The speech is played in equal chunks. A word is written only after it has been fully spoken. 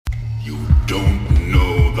You don't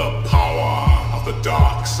know the power of the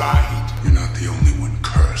dark side. You're not the only one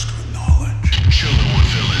cursed with knowledge. Chillin' with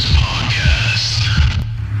Villains Podcast.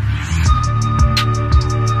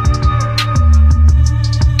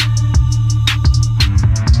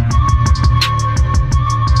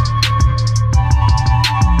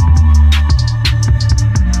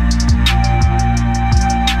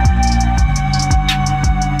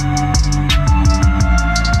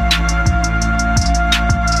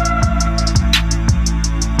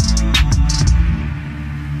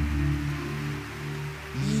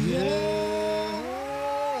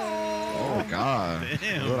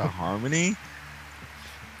 Harmony? You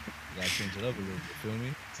gotta change it up a little bit, feel me?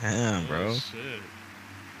 Damn, bro. Shit.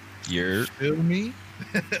 You're Feel me?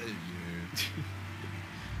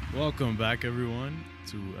 Welcome back, everyone,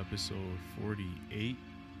 to episode 48.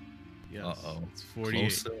 Yes, it's 48.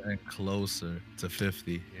 Closer and closer to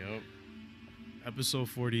 50. Yep. Episode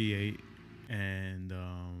 48, and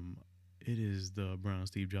it is the Brown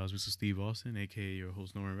Steve Jobs, Mr. Steve Austin, aka your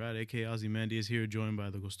host Norman Rad, aka Ozymandias, here, joined by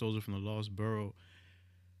the Gustoso from the Lost Borough,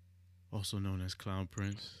 also known as Clown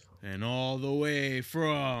Prince, and all the way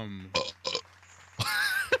from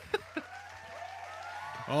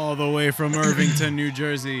Irvington, New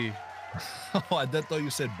Jersey. Oh, I thought you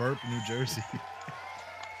said Burp, New Jersey.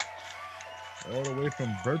 All the way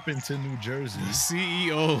from Burpington, New Jersey. The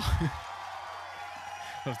CEO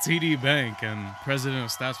of TD Bank and president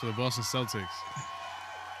of stats for the Boston Celtics,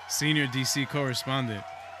 senior DC correspondent,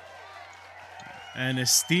 and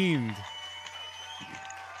esteemed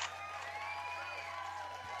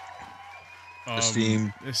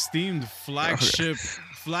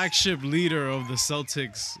flagship leader of the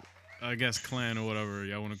Celtics, I guess, clan or whatever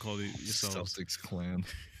y'all want to call it yourselves. Celtics clan.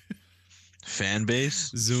 fan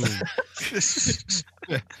base? Zoom.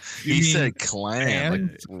 He said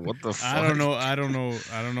clan. Like, what the fuck? I don't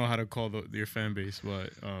know how to call your fan base,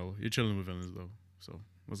 but you're chilling with villains though. So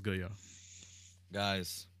what's good, y'all?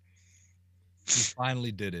 Guys, he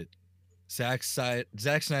finally did it. Zack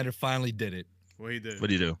Snyder finally did it. What he did? What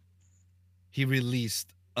do you do? He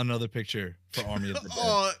released another picture for Army of the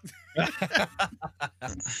Dead.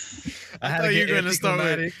 I thought you were gonna start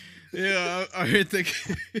with. Yeah, I heard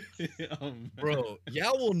thinking. Bro,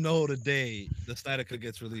 y'all will know the day the Snyder Cut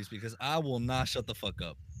gets released because I will not shut the fuck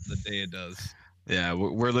up the day it does. Yeah,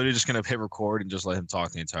 we're literally just gonna hit record and just let him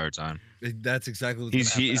talk the entire time. That's exactly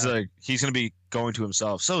what's he's gonna be going to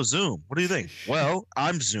himself. So Zoom, what do you think? Well,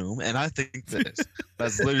 I'm Zoom, and I think this.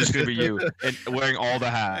 That's literally just gonna be you and wearing all the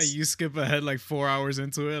hats. You skip ahead like 4 hours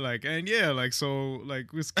into it, like, and yeah, like so, like,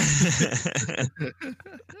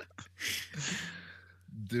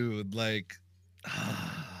 dude, like,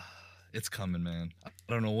 it's coming, man. I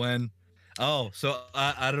don't know when. Oh, so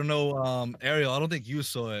I don't know, Ariel, I don't think you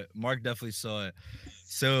saw it. Mark definitely saw it.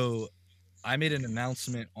 So I made an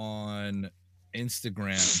announcement on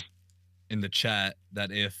Instagram in the chat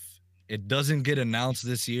that if it doesn't get announced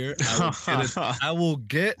this year, I will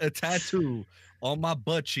get a tattoo on my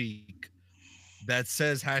butt cheek that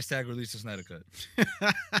says #release the Snyder Cut.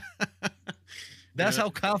 That's how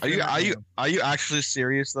confident. Are you actually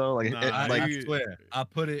serious though? Like, nah, I swear, I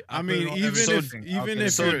put it. So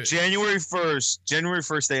January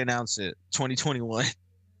 1st, they announce it. 2021.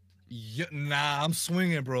 Yeah, nah, I'm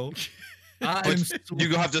swinging, bro. You're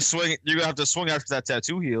gonna have to swing. You're gonna have to swing after that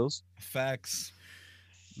tattoo heals. Facts.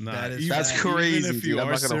 Nah, that's crazy. Even if you dude. I'm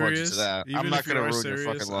are not gonna hold you serious, to that. I'm not gonna ruin your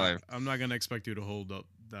fucking life. I'm not gonna expect you to hold up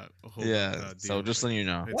that. So just letting you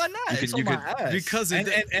know. Why not? It's on my ass. Because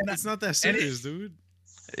it's not that serious, dude.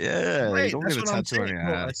 Yeah, right, you don't get a tattoo on your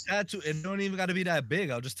ass. A tattoo, it don't even got to be that big.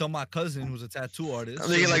 I'll just tell my cousin who's a tattoo artist. I'm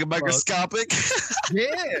thinking like microscopic.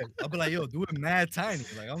 Yeah, I'll be like, yo, do it mad tiny.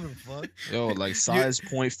 Like, I don't give a fuck. Yo, like size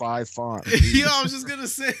 0.5 font. Yo, I was just gonna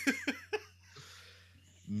say.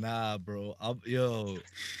 Nah, bro.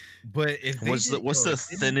 But if what's the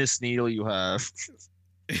thinnest needle you have?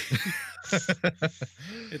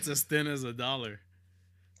 It's as thin as $1.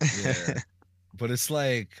 Yeah, but it's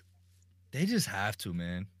like they just have to,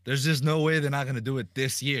 man. There's just no way they're not gonna do it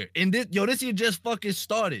this year. And this year just fucking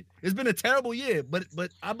started. It's been a terrible year, but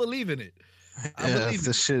I believe in it.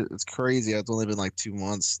 Shit, it's crazy. It's only been like 2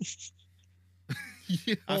 months.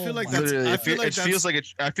 I feel like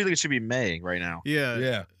it should be May right now.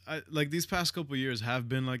 Yeah. Like these past couple years have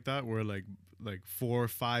been like that, where like 4 or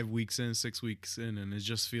 5 weeks in, 6 weeks in, and it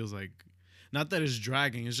just feels like, not that it's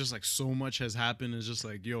dragging, it's just like so much has happened. It's just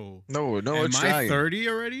like, yo, no, am it's I dragging. 30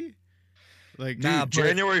 already? Like, nah, dude,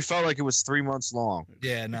 January felt like it was 3 months long.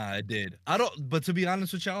 Yeah, nah, it did. But to be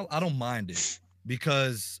honest with y'all, I don't mind it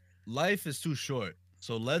because life is too short.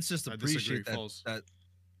 So let's just appreciate that.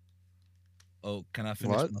 Oh, can I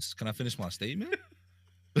finish? What? Can I finish my statement?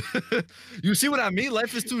 You see what I mean?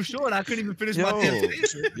 Life is too short. I couldn't even finish my damn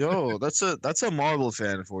statement. Yo, that's a Marvel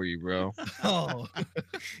fan for you, bro. Oh,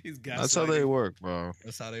 He's That's how they gaslighting. work, bro.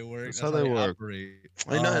 that's how they work. That's how they work. operate.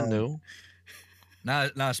 Ain't nothing new.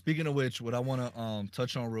 Now, speaking of which, what I want to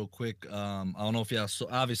touch on real quick, I don't know if y'all saw.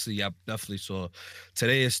 Obviously, y'all definitely saw.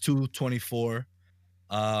 Today is 2/24.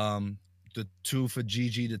 The 2 for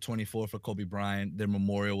Gigi, the 24 for Kobe Bryant. Their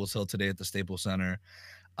memorial was held today at the Staples Center.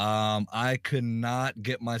 I could not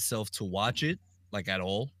get myself to watch it like at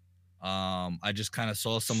all. I just kind of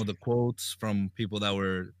saw some of the quotes from people that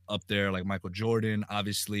were up there, like Michael Jordan,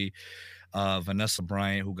 obviously, Vanessa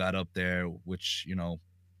Bryant, who got up there, which, you know,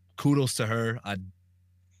 kudos to her. I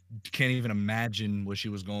can't even imagine what she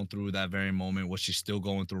was going through that very moment, what she's still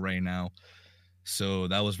going through right now. So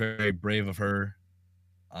that was very brave of her.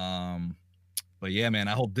 But yeah, man,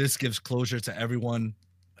 I hope this gives closure to everyone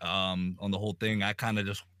on the whole thing. I kind of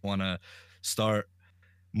just want to start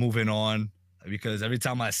moving on because every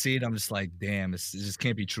time I see it, I'm just like, damn, it just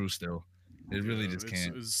can't be true still. It really just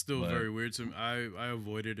can't. It's still but- very weird to me. I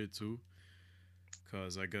avoided it too,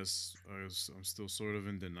 because I guess I'm still sort of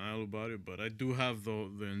in denial about it. But I do have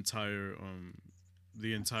the entire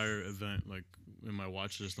event like in my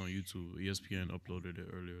watch list on YouTube. ESPN uploaded it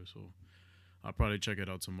earlier, so I'll probably check it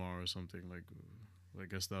out tomorrow or something. Like, I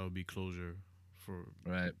guess that would be closure for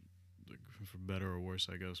Right. like, for better or worse,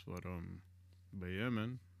 I guess. But yeah,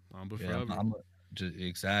 man, Mamba Yeah, forever.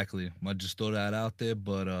 exactly. I'm gonna just throw that out there,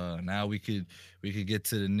 but now we could get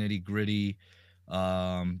to the nitty gritty.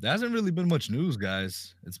 There hasn't really been much news,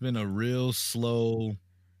 guys. It's been a real slow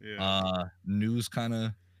Yeah, news kind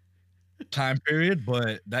of time period,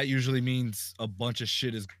 but that usually means a bunch of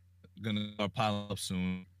shit is gonna start piling up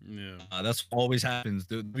soon. yeah. That's what always happens.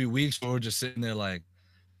 There'll be weeks where we're just sitting there like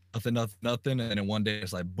nothing, and then one day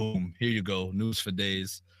it's like boom, here you go, news for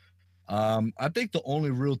days. I think the only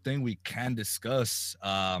real thing we can discuss,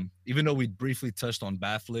 even though we briefly touched on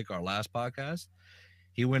Batflick our last podcast,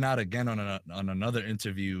 he went out again on another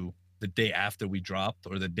interview the day after we dropped,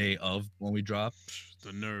 or the day of when we dropped.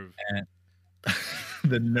 The nerve.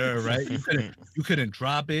 The nerve, right? You couldn't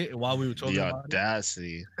drop it while we were talking The about it.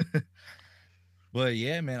 audacity. But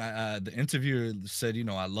yeah, man, the interviewer said, you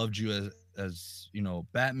know, I loved you as you know,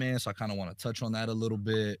 Batman. So I kind of want to touch on that a little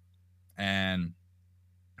bit. And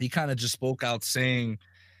he kind of just spoke out saying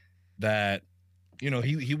that, you know,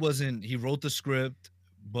 he wrote the script,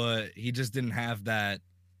 but he just didn't have that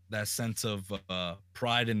sense of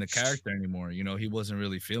pride in the character anymore. You know, he wasn't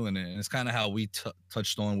really feeling it. And it's kind of how we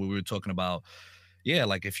touched on when we were talking about, yeah,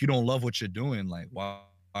 like if you don't love what you're doing, like why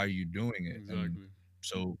are you doing it? And Exactly.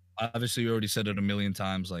 so obviously we already said it a million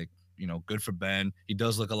times, like, you know, good for Ben. He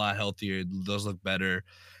does look a lot healthier, he does look better.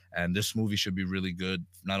 And this movie should be really good,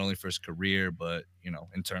 not only for his career, but, you know,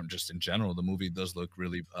 just in general, the movie does look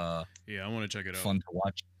really Yeah, I want to check it out. fun to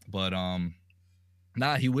watch. But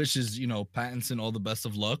he wishes, you know, Pattinson all the best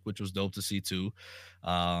of luck, which was dope to see too.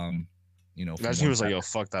 You know, Imagine he was like, yo,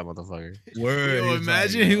 fuck that motherfucker. word. Yo, he was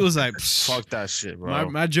imagine like, he was like, "Psh, Fuck that shit, bro.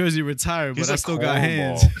 my jersey retired, He's but I a still got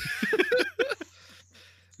hands. cornball.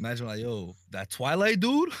 imagine like, yo, that Twilight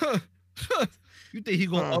dude. You think he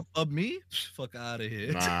gonna up me? Fuck out of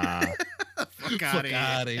here. Nah. Fuck Fuck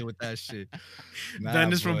out of here with that shit. Nah,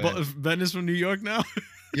 Ben is from boy. Ben is from New York now.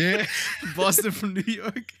 Yeah. Boston from New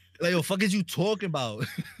York. Like, yo, fuck is you talking about?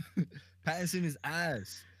 Pattinson his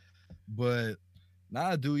ass. But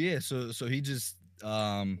nah, dude, yeah. So he just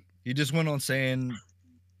went on saying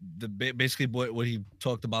basically what he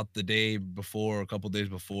talked about the day before, a couple days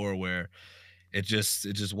before, where it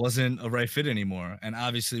just wasn't a right fit anymore. And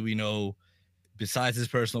obviously we know, besides his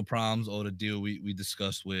personal problems, all the deal we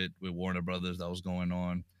discussed with Warner Brothers that was going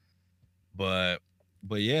on. But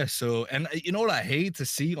yeah, so, and you know what I hate to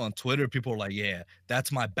see on Twitter, people are like, yeah,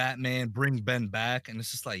 that's my Batman, bring Ben back. And it's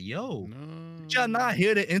just like, yo, did y'all not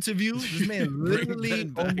hear the interview? This man Bring literally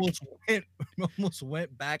Ben back. almost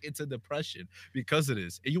went back into depression because of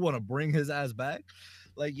this. And you want to bring his ass back?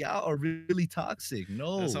 Like, y'all are really toxic.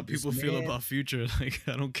 No, That's how this people feel man- about Future. Like,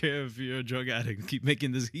 I don't care if you're a drug addict, keep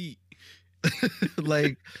making this heat.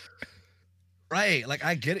 like, right, like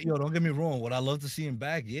I get it, yo, don't get me wrong, would I love to see him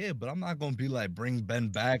back? Yeah, but I'm not gonna be like, bring Ben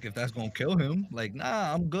back if that's gonna kill him. Like,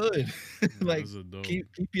 nah, I'm good. Like, That's a dope. keep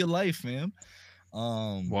your life, man.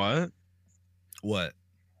 What? What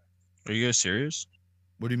Are you guys serious?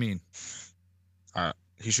 do you mean?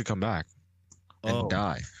 He should come back and Oh.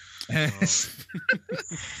 die. And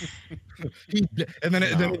then No.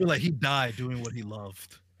 it'll be like, he died doing what he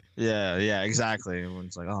loved. Yeah, exactly.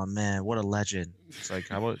 Everyone's like, oh man, what a legend. It's like,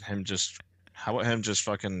 how about him just How about him just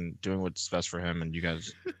fucking doing what's best for him, and you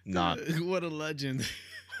guys not? What a legend.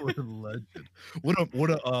 What a legend.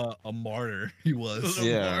 What a martyr he was. A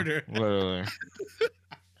Yeah, martyr. literally.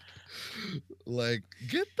 Like,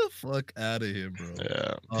 get the fuck out of here, bro.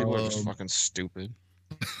 Yeah, people are just Um, fucking stupid.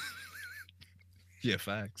 Yeah,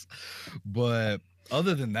 facts. But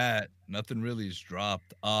other than that, nothing really is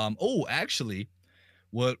dropped. Oh, actually,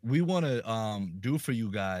 what we want to do for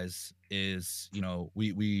you guys is,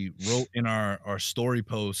 we wrote in our story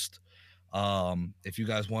post, if you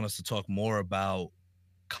guys want us to talk more about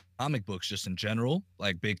comic books just in general,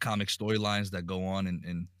 like big comic storylines that go on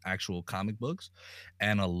in actual comic books.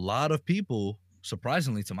 And a lot of people,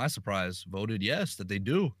 surprisingly to my surprise, voted yes that they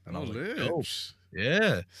do. And I Oh, was like, dope. lips.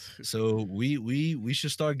 Yeah. So we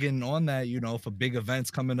should start getting on that, for big events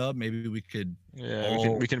coming up. Maybe we could Yeah,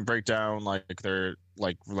 we can break down like their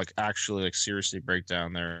like actually like seriously break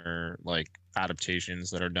down their like adaptations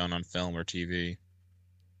that are done on film or TV.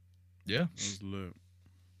 yeah. That's lit.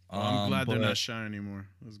 Well, I'm glad they're but- not shy anymore.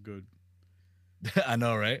 That's good. I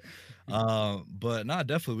know, right? But nah,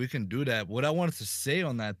 definitely we can do that. What I wanted to say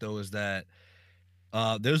on that though is that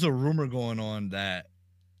there's a rumor going on that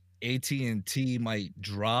AT&T might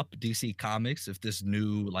drop DC Comics if this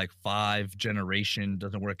new like 5 generation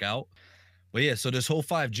doesn't work out. But yeah, so this whole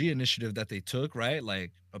 5G initiative that they took, right?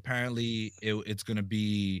 Like apparently it's gonna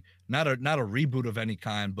be not a reboot of any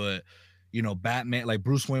kind, but Batman, like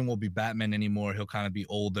Bruce Wayne won't be Batman anymore. He'll kind of be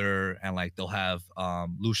older, and like they'll have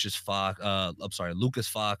Lucas Fox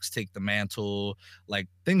take the mantle, like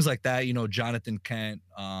things like that. Jonathan Kent,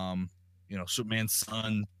 Superman's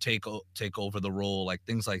son take over the role, like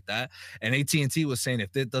things like that. And AT&T was saying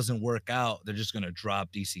if it doesn't work out, they're just gonna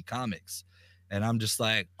drop DC Comics. And I'm just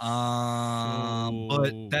like, but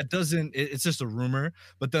that doesn't. It's just a rumor.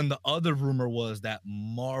 But then the other rumor was that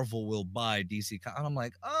Marvel will buy DC. And I'm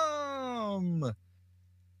like,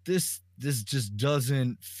 this just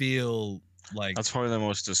doesn't feel like. That's probably the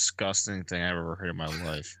most disgusting thing I've ever heard in my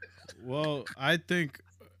life. Well, I think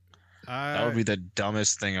That would be the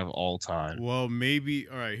dumbest thing of all time. Well, maybe.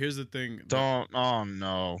 All right. Here's the thing. Don't. Oh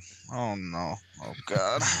no. Oh no. Oh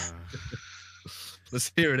god.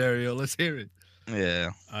 Let's hear it, Ariel. Let's hear it.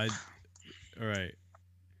 Yeah. All right.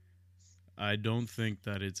 I don't think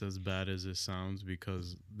that it's as bad as it sounds,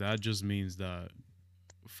 because that just means that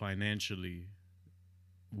financially,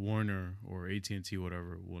 Warner or AT&T,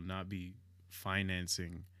 whatever, will not be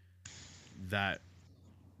financing that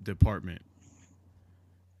department.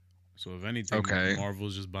 So if anything, Okay.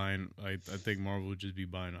 Marvel's just buying. I think Marvel would just be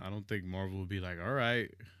buying. I don't think Marvel would be like, all right,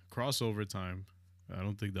 crossover time. I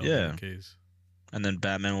don't think that'll Yeah. be the case. And then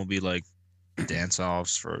Batman will be like dance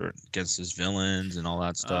offs for against his villains and all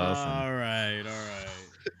that stuff. and- All right.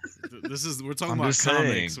 We're talking I'm about just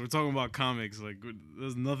comics. saying. We're talking about comics. Like,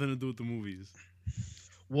 there's nothing to do with the movies.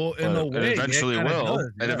 Well, in a but way, it eventually yeah, it kinda will. does,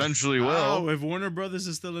 It yeah. eventually will. Oh, if Warner Brothers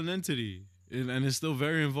is still an entity and is still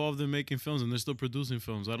very involved in making films and they're still producing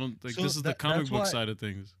films, I don't think So this is the that- comic that's book why- side of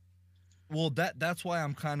things. Well, that's why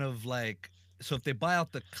I'm kind of like, so if they buy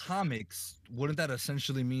out the comics, wouldn't that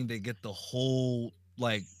essentially mean they get the whole,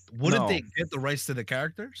 like, wouldn't No. they get the rights to the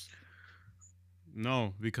characters?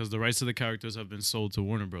 No, because the rights to the characters have been sold to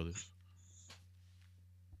Warner Brothers.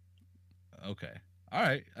 Okay. All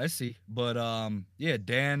right, I see. But yeah,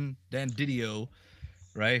 Dan Didio,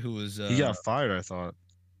 right, who was He got fired, I thought.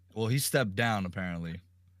 well, he stepped down apparently.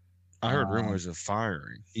 I heard Um, rumors of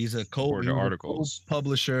firing. He's a According to articles.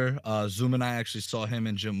 publisher. Zoom and I actually saw him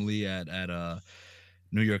and Jim Lee at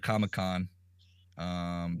New York Comic Con.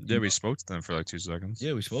 Yeah, we spoke to them for like 2 seconds.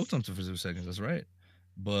 Yeah, we spoke to him for 2 seconds. That's right.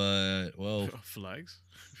 But well, Flags.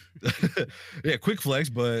 yeah, quick flex,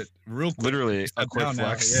 but real quick. Literally a Step quick down now,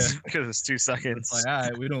 flex yeah. because it's 2 seconds. It's like, all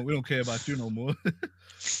right, we don't care about you no more.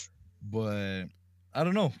 But I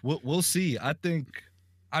don't know. We'll see. I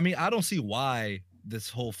don't see why this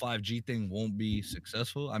whole 5G thing won't be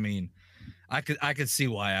successful. I mean, I could see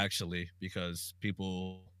why actually, because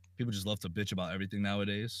people just love to bitch about everything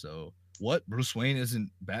nowadays. So what? Bruce Wayne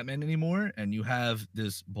isn't Batman anymore, and you have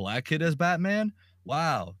this black kid as Batman?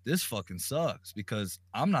 Wow, this fucking sucks because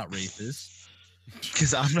I'm not racist.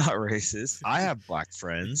 Because I'm not racist. I have black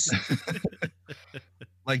friends.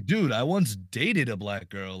 Like, dude, I once dated a black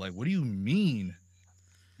girl. Like, what do you mean?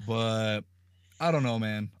 But I don't know,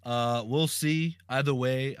 man. We'll see. Either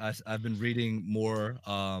way, I've been reading more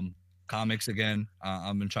comics again.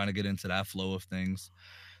 I've been trying to get into that flow of things.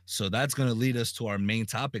 So that's gonna lead us to our main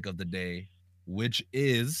topic of the day, which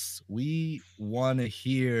is I want to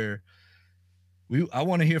hear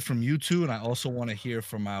from you two, and I also want to hear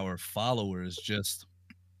from our followers. Just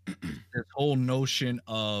this whole notion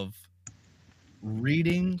of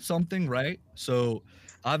reading something, right? So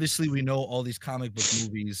obviously we know all these comic book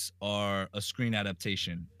movies are a screen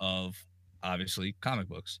adaptation of obviously comic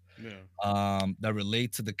books Yeah. that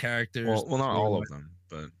relate to the characters. Well, not all or- of them,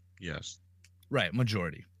 but yes, right,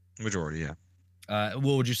 majority. majority. Yeah.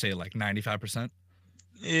 What would you say, like 95%?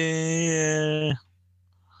 Yeah.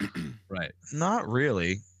 Right. Not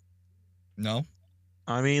really. No.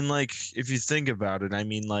 I mean, like, if you think about it, I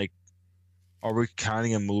mean, like, are we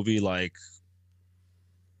counting a movie like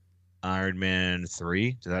Iron Man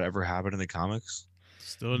 3? Did that ever happen in the comics?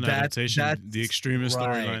 Still an That- adaptation. that's The extremist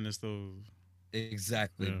right. storyline is still.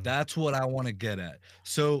 Exactly. Yeah. That's what I want to get at.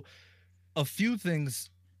 So, a few things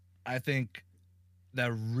I think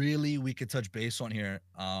that really we could touch base on here.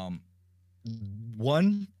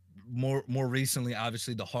 One more recently,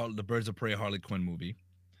 obviously the Birds of Prey Harley Quinn movie.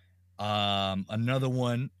 Another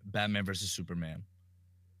one, Batman versus Superman,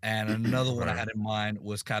 and another one I Right. had in mind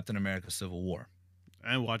was Captain America: Civil War.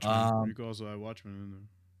 And Watchmen. Um, You could also add Watchmen in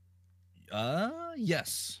there.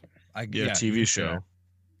 Yes, Yeah, TV show.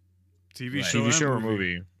 TV Right. show. TV and show or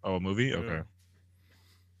movie? Oh, a movie? Yeah. Okay.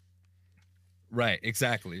 Right,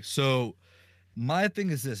 exactly. So my thing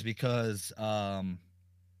is this, because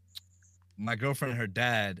my girlfriend and her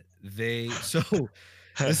dad, they so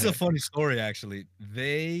this is a funny story actually.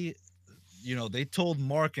 They told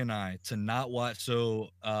Mark and I to not watch. So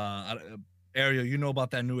Ariel, you know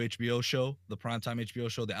about that new HBO show, the primetime HBO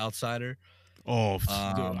show, The Outsider? Oh,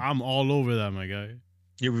 I'm all over that, my guy.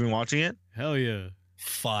 You've been watching it? Hell yeah.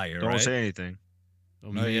 Fire, Don't right? say anything.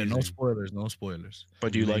 No, yeah, no Amazing. spoilers, no spoilers.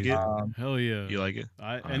 But do you like it? Hell yeah. You like it?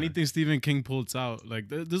 I Alright. anything Stephen King pulls out, like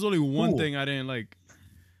there's only one Cool. thing I didn't like.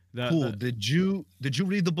 That, Cool. that- Did you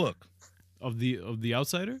read the book? of the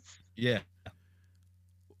Outsider? Yeah.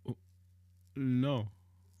 No.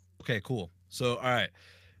 Okay, cool. So, all right.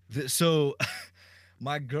 So,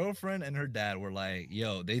 my girlfriend and her dad were like,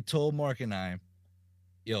 "Yo," they told Mark and I,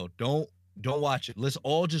 "Yo, don't watch it. Let's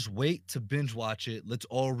all just wait to binge watch it. Let's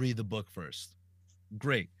all read the book first."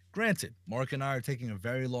 Great. Granted, Mark and I are taking a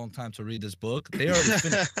very long time to read this book. They already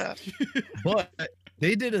finished, but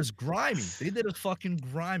they did us grimy. They did us fucking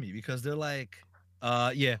grimy because they're like,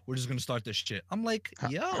 yeah, we're just gonna start this shit. I'm like,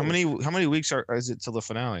 yo, How many weeks is it till the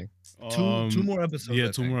finale? two more episodes. Yeah, I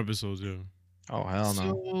two think. more episodes. Yeah. Oh hell no.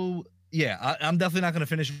 So yeah, I'm definitely not gonna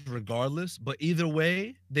finish regardless. But either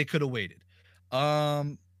way, they could have waited.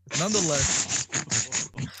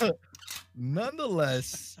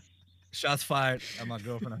 Nonetheless, shots fired at my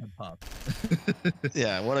girlfriend and hip hop.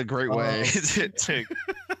 Yeah, what a great way to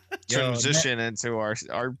Yo, transition into our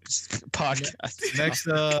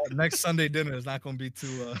podcast. Next Sunday dinner is not gonna be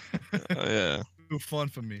too Yeah. too fun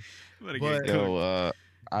for me. Better But- get Yo,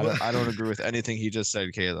 I don't agree with anything he just said,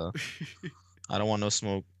 Kayla. I don't want no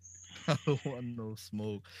smoke. I don't want no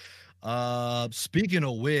smoke. Speaking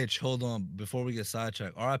of which, hold on before we get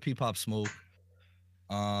sidetracked. R.I.P. Pop Smoke.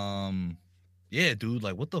 Yeah, dude,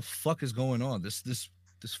 like what the fuck is going on? This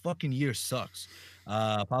fucking year sucks.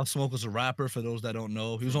 Pop Smoke was a rapper, for those that don't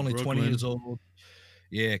know. He was From only 20 Brooklyn. years old.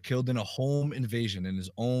 Yeah, killed in a home invasion in his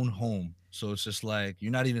own home. So it's just like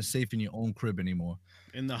you're not even safe in your own crib anymore.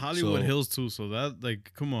 in the Hollywood So- Hills too. So that,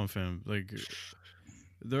 like, come on, fam. Like,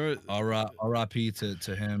 there. R.I.P.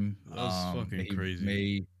 to him. That's fucking crazy.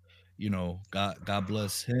 May, God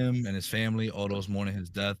bless him and his family. All those mourning his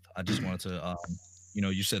death. I just wanted to,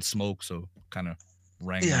 you said Smoke, so kind of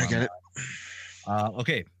rang. Yeah, I around get it. that.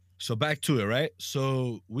 Okay, so back to it, right?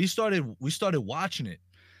 So we started watching it,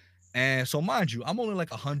 and so mind you, I'm only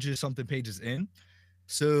like 100 something pages in.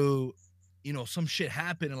 So, some shit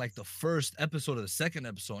happened in like the first episode of the second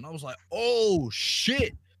episode, and I was like, oh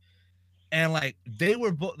shit. And like they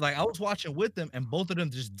were both like, I was watching with them, and both of them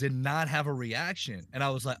just did not have a reaction. And I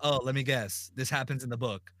was like, oh, let me guess, this happens in the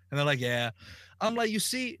book. And they're like, yeah. I'm like, you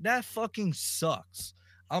see, that fucking sucks.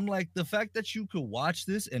 I'm like, the fact that you could watch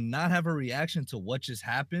this and not have a reaction to what just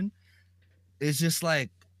happened is just like,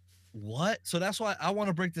 what? So that's why I want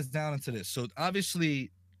to break this down into this. So obviously,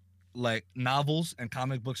 like novels and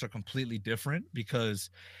comic books are completely different because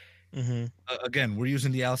again, we're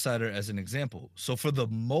using The Outsider as an example. So for the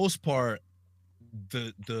most part,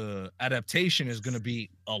 the adaptation is going to be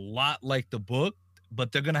a lot like the book,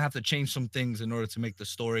 but they're going to have to change some things in order to make the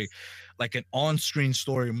story, like an on-screen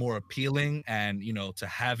story, more appealing, and to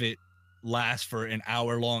have it last for an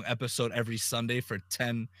hour-long episode every Sunday for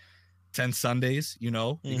 10 Sundays, because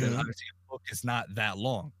Mhm. obviously the book is not that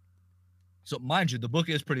long. So mind you, the book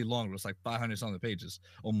is pretty long. It's like 500 something pages,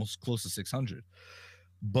 almost close to 600.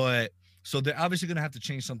 But so they're obviously gonna have to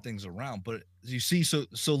change some things around. But you see, so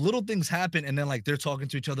little things happen, and then like they're talking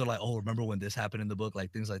to each other, like, oh, remember when this happened in the book,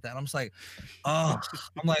 like things like that. I'm just like, oh,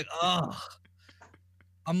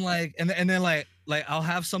 I'm like, and then like I'll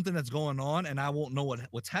have something that's going on and I won't know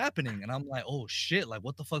what's happening, and I'm like, oh shit, like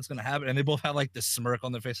what the fuck's gonna happen? And they both have like this smirk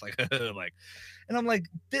on their face, like like, and I'm like,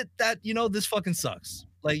 that this fucking sucks.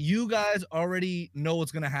 Like you guys already know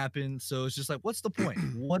what's gonna happen, so it's just like, what's the point?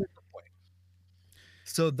 What is the point?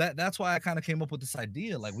 So that's why I kind of came up with this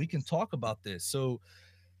idea, like we can talk about this. So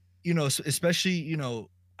especially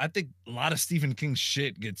I think a lot of Stephen King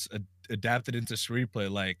shit gets adapted into screenplay,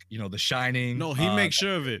 like The Shining. No, he makes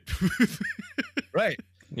sure of it. Right.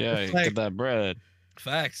 Yeah, Like- get that bread.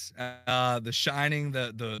 Facts. The Shining,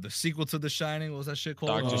 the sequel to The Shining, what was that shit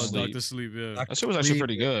called? Dr. Sleep. Dr. Sleep, yeah. Doc- That shit was actually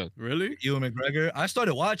pretty good. Really? Ewan McGregor. I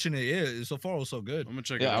started watching it. Yeah, so far it was so good. I'm gonna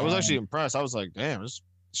check it Yeah, out. I was actually impressed. I was like, damn, this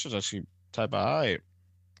shit's actually type of hype.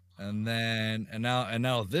 And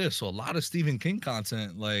now this. So a lot of Stephen King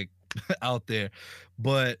content like out there.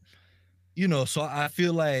 But so I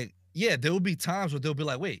feel like, yeah, there will be times where they'll be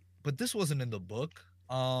like, wait, but this wasn't in the book.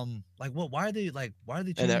 Like what? Why are they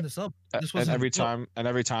changing this up? This And wasn't every in the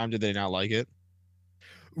book. time, did they not like it?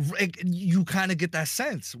 You kind of get that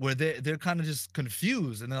sense where they're kind of just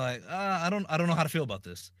confused and they're like, I don't know how to feel about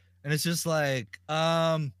this. And it's just like,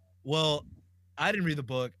 well, I didn't read the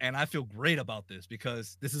book and I feel great about this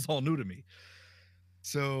because this is all new to me.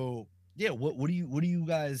 So yeah, what do you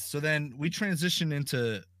guys? So then we transition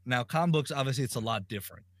into now comic books. Obviously, it's a lot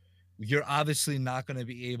different. You're obviously not going to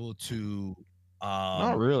be able to.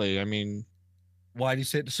 Not really. I mean, Why do you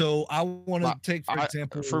say? So I want to Well, take for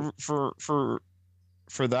example.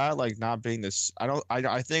 for that, like not being this,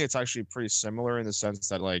 I think it's actually pretty similar in the sense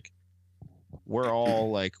that like we're all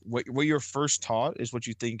like what you're first taught is what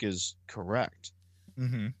you think is correct.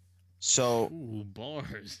 Mhm. So Ooh,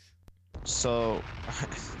 bars.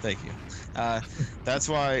 thank you. That's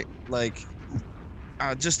why like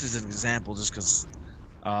just as an example, just because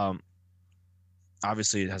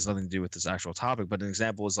obviously it has nothing to do with this actual topic, but an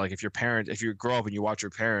example is like if you grow up and you watch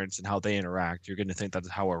your parents and how they interact, you're going to think that's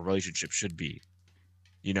how a relationship should be.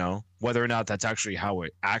 Whether or not that's actually how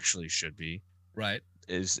it actually should be Right.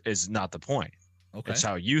 is not the point. Okay. It's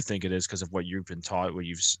how you think it is because of what you've been taught, what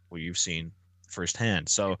you've seen firsthand.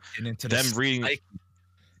 So Get into them the reading, psyche.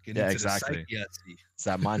 Get Yeah, into the exactly. psyche, I see. it's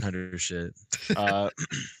that Mindhunter shit.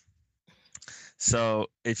 So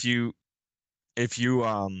if you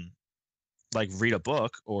like read a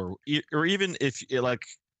book or even if like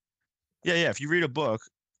if you read a book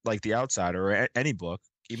like The Outsider or any book,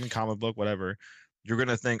 even comic book, whatever, you're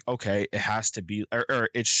gonna think, okay, it has to be or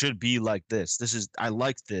it should be like this. I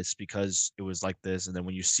like this because it was like this. And then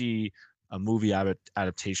when you see a movie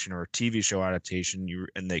adaptation or a TV show adaptation,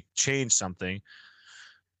 and they change something,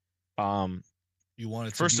 You want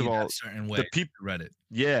it to First be of all, that certain way. the people Read it.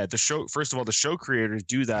 yeah, first of all, the show creators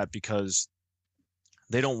do that because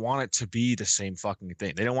they don't want it to be the same fucking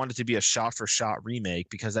thing. They don't want it to be a shot for shot remake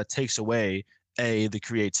because that takes away the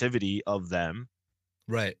creativity of them.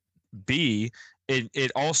 Right. B, it's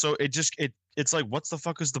like, what's the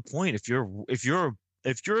fuck is the point if you're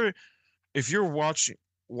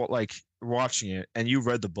watching it and you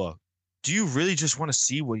read the book, do you really just want to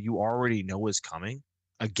see what you already know is coming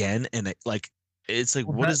again? And it's like,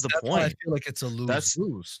 Well, what is the that's why I point? feel like it's a That's-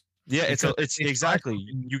 lose. Yeah, it's because it's they try exactly.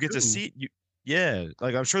 something You get to new. see yeah,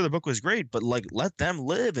 like I'm sure the book was great, but like let them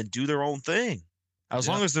live and do their own thing. As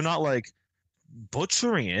Yeah. long as they're not like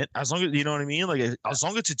butchering it, as long as you know what I mean, like as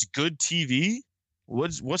long as it's good TV,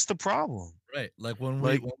 what's the problem? Right. Like when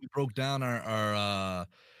Like- we broke down our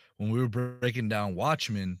when we were breaking down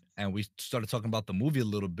Watchmen and we started talking about the movie a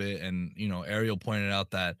little bit, and Ariel pointed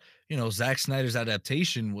out that Zack Snyder's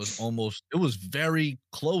adaptation was it was very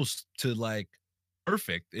close to like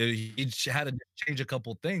perfect. He just had to change a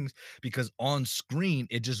couple things because on screen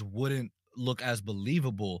it just wouldn't look as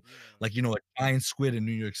believable. Like a giant squid in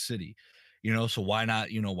New York City. So why not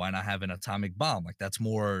have an atomic bomb? Like that's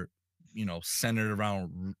more centered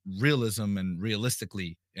around realism and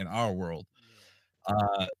realistically in our world.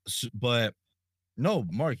 But no,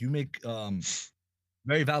 Mark, you make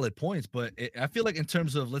very valid points, but I feel like in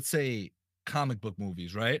terms of, let's say, comic book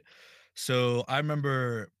movies, right? So I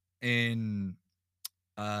remember in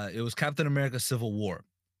it was Captain America Civil War.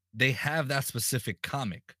 They have that specific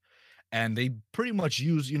comic and they pretty much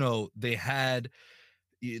use, they had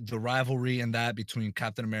the rivalry and that between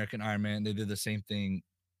Captain America and Iron Man. They did the same thing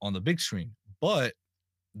on the big screen, but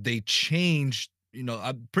they changed,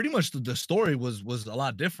 pretty much the story was a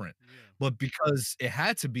lot different, but because it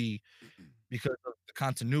had to be because of the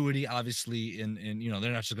continuity, obviously, and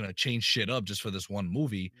they're not just gonna change shit up just for this one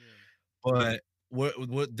movie. But what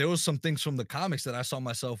there was some things from the comics that I saw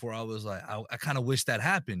myself where I was like, I kind of wish that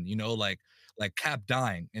happened, like like Cap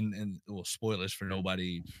dying, and well, spoilers for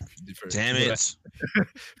nobody. Damn people it!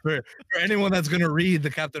 for anyone that's gonna read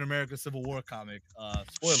the Captain America Civil War comic,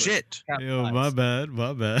 spoilers. Shit. Cap Yo, dies. my bad.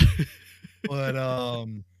 But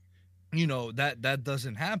you know, that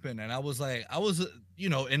doesn't happen, and I was you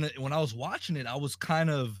know, when I was watching it, I was kind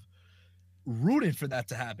of rooting for that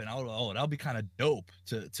to happen. I was like, oh, that'll be kind of dope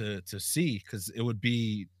to see, because it would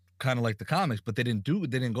be kind of like the comics, but they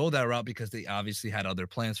didn't go that route because they obviously had other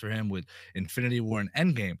plans for him with Infinity War and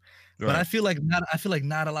Endgame. But I feel like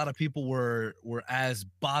not a lot of people were as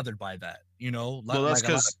bothered by that, you know. Well, that's like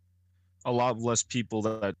because a lot less people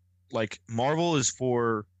that like Marvel is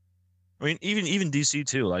for. I mean, even DC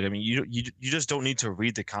too. Like, I mean, you just don't need to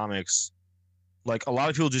read the comics. Like, a lot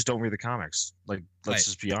of people just don't read the comics. Like, let's Right.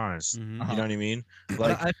 just be honest. Mhm. You know what I mean? But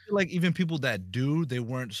Like, I feel like even people that do, they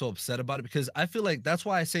weren't so upset about it, because I feel like that's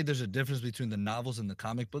why I say there's a difference between the novels and the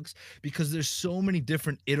comic books, because there's so many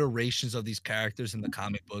different iterations of these characters in the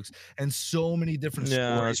comic books and so many different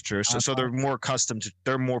yeah, stories. that's true. So they're more accustomed to.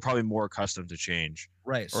 They're probably more accustomed to change,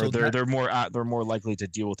 Right. or So they're more likely to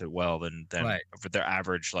deal with it well than Right. for their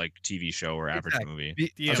average like TV show or average Exactly.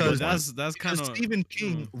 movie. Yeah, because but that's kind because of Stephen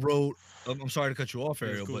King wrote. I'm sorry to cut you off, Yeah,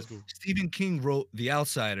 it's Ariel, cool, but it's cool. Stephen King wrote The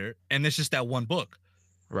Outsider, and it's just that one book.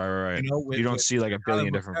 Right. You know, You don't with see like a comic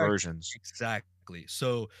billion book different characters. versions. Exactly.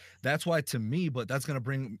 So that's why, to me, but that's gonna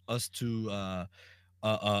bring us to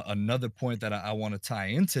another point that I want to tie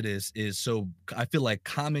into this is, so I feel like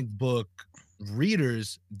comic book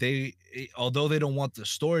readers, although they don't want the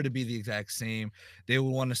story to be the exact same, they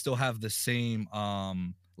would want to still have the same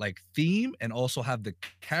like theme, and also have the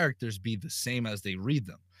characters be the same as they read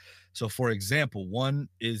them. So for example, one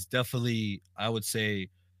is definitely, I would say,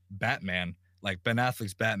 Batman, like Ben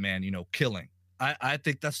Affleck's Batman, you know, killing. I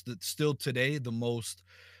think that's still today the most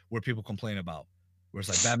where people complain about, where it's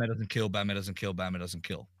like Batman doesn't kill, Batman doesn't kill, Batman doesn't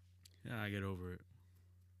kill. Yeah, I get over it.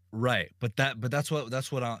 Right. But that's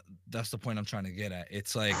the point I'm trying to get at.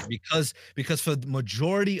 It's like, because for the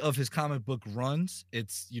majority of his comic book runs,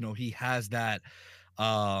 it's, you know, he has that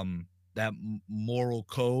moral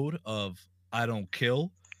code of I don't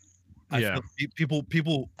kill. Yeah. I feel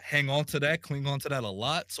people hang on to that, cling on to that a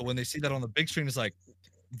lot. So when they see that on the big screen, it's like,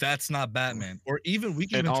 that's not Batman. Or even we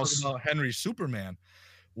can And even also- talk about Henry's Superman,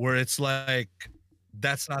 where it's like,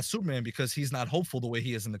 that's not Superman because he's not hopeful the way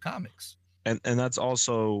he is in the comics. And that's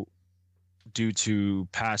also due to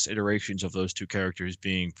past iterations of those two characters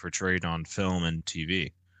being portrayed on film and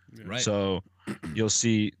TV. Yeah. Right. So you'll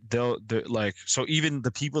see they're like, so even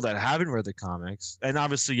the people that haven't read the comics, and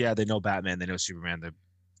obviously, yeah, they know Batman, they know Superman, they're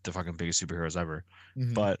the fucking biggest superheroes ever.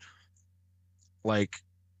 Mhm. But like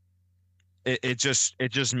it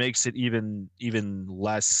just makes it even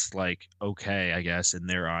less like okay, I guess, in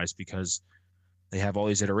their eyes, because they have all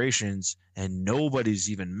these iterations and nobody's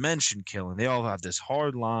even mentioned killing. They all have this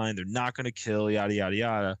hard line, they're not going to kill, yada yada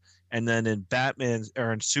yada. And then in Batman's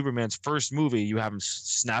or in Superman's first movie, you have him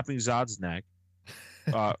snapping Zod's neck,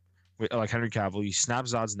 like Henry Cavill. He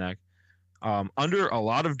snaps Zod's neck under a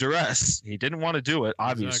lot of duress. He didn't want to do it,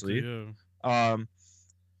 obviously. Exactly, yeah.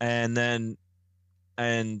 And then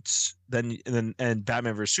Batman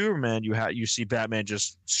vs Superman, you see Batman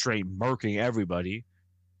just straight murking everybody.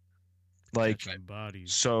 Like, Catching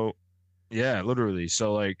bodies. so, yeah, literally.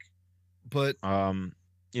 So like, But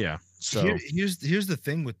yeah. So here's the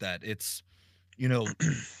thing with that. It's, you know,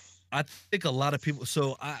 I think a lot of people.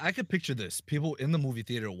 So I could picture this: people in the movie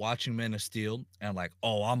theater watching Man of Steel and like,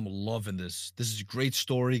 oh, I'm loving this. This is a great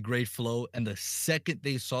story, great flow. And the second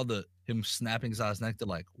they saw him snapping Zod's neck, they're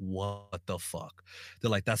like, what the fuck?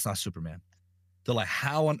 They're like, that's not Superman. They're like,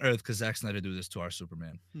 how on earth could Zack Snyder do this to our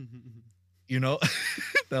Superman? You know,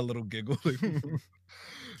 that little giggle.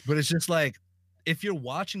 But it's just like, if you're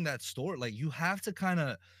watching that story, like, you have to kind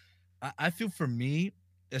of, I feel, for me,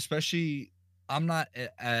 especially, I'm not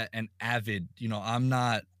an avid, you know, I'm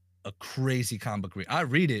not a crazy comic book reader. I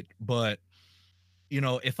read it, but, you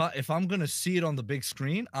know, if I'm gonna see it on the big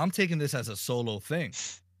screen, I'm taking this as a solo thing.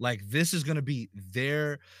 Like, this is gonna be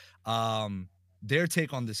their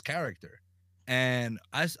take on this character. And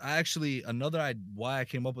I actually, why I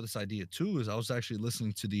came up with this idea too is I was actually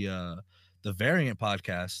listening to the Variant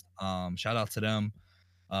podcast. Shout out to them.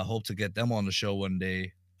 Hope to get them on the show one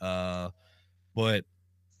day. But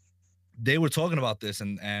they were talking about this,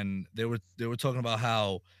 and they were talking about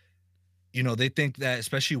how, you know, they think that,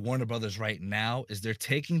 especially Warner Brothers right now, is they're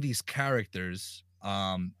taking these characters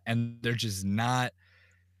and they're just not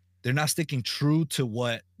sticking true to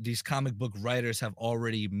what these comic book writers have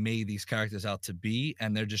already made these characters out to be,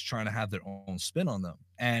 and they're just trying to have their own spin on them.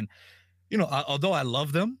 And, you know, although I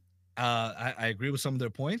love them, I agree with some of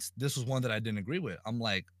their points. This was one that I didn't agree with. I'm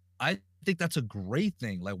like, I think that's a great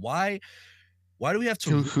thing. Like, why do we have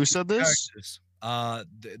to Who said this? characters?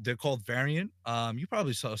 They're called Variant. You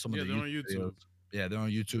probably saw some Yeah, of the they're on YouTube YouTube. videos. Yeah, they're on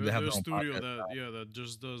YouTube. They're, They have they're a their own studio podcast. that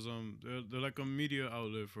just does they're like a media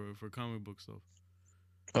outlet for comic book stuff.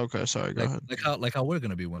 Okay, sorry. Go ahead. Like how we're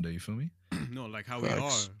gonna be one day. You feel me? No, like how we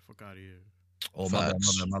Facts. are. Fuck out of here. Oh,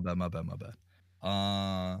 Facts. my bad.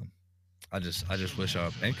 I just wish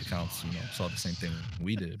our bank accounts, saw the same thing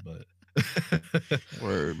we did, but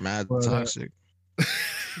We're mad But, toxic.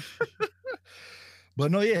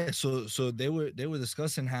 but no, yeah. So they were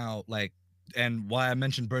discussing how, like, and why I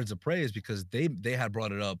mentioned Birds of Prey is because they had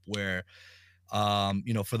brought it up where,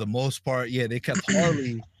 for the most part, yeah, they kept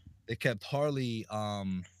Harley,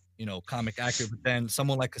 comic accurate, but then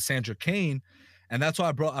someone like Cassandra Cain. And that's why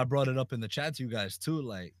I brought it up in the chat to you guys too.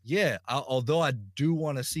 Like, yeah, although I do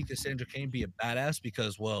want to see Cassandra Cain be a badass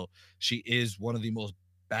because, well, she is one of the most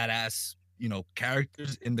badass,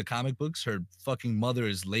 characters in the comic books. Her fucking mother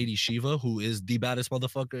is Lady Shiva, who is the baddest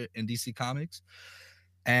motherfucker in DC Comics.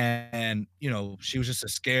 And she was just a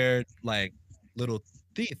scared, like, little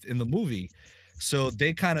thief in the movie. So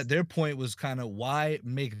their point was kind of, why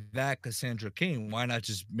make that Cassandra Cain? Why not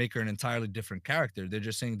just make her an entirely different character? They're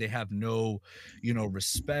just saying they have no,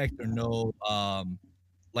 respect or no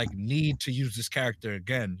like need to use this character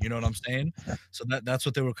again. You know what I'm saying? So that's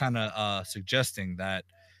what they were kind of suggesting, that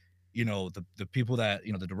the people that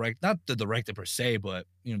not the director per se, but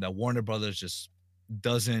that Warner Brothers just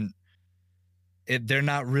doesn't. They're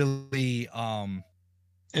not really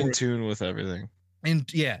In tune with everything.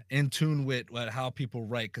 in tune with how people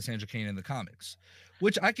write Cassandra Cain in the comics,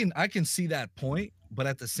 which I can see that point, but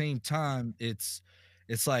at the same time, it's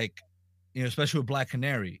like, especially with Black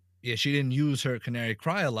Canary, yeah, she didn't use her canary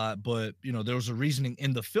cry a lot, but there was a reasoning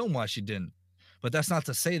in the film why she didn't. But that's not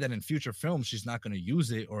to say that in future films she's not going to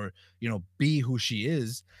use it or be who she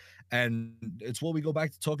is. And it's what we go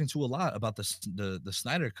back to talking to a lot about the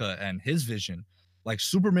Snyder Cut and his vision. Like,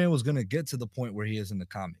 Superman was going to get to the point where he is in the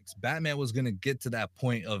comics. Batman was going to get to that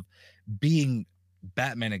point of being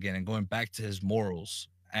Batman again and going back to his morals.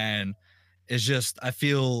 And it's just, I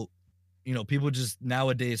feel, people just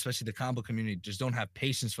nowadays, especially the comic book community, just don't have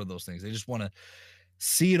patience for those things. They just want to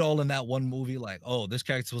see it all in that one movie. Like, oh, this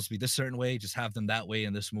character's supposed to be this certain way, just have them that way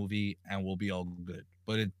in this movie and we'll be all good.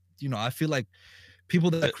 But I feel like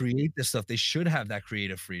people that create this stuff, they should have that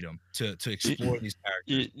creative freedom to explore these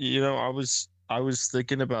characters. I was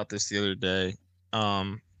thinking about this the other day.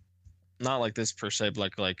 Not like this per se,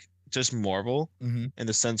 but like just Marvel, in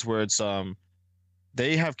the sense where it's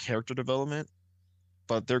they have character development,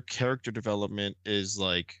 but their character development is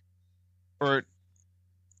like, or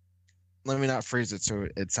let me not phrase it so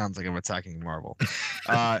it sounds like I'm attacking Marvel.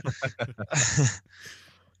 I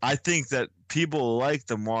think that people like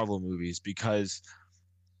the Marvel movies because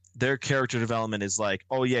their character development is like,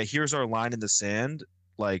 oh yeah, here's our line in the sand.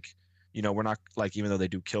 Like, we're not, like, even though they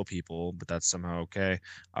do kill people, but that's somehow okay.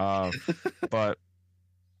 But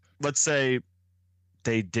let's say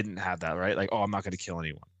they didn't have that, right? Like, oh, I'm not going to kill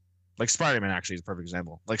anyone. Like Spider-Man actually is a perfect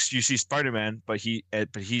example. Like, you see Spider-Man, but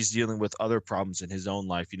he's dealing with other problems in his own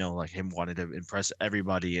life, like him wanting to impress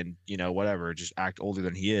everybody and, whatever, just act older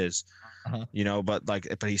than he is.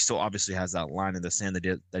 But he still obviously has that line in the sand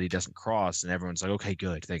that he doesn't cross, and everyone's like, okay,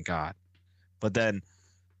 good, thank God. But then,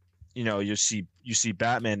 you see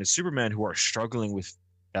Batman and Superman who are struggling with,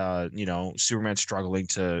 Superman struggling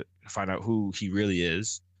to find out who he really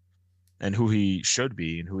is and who he should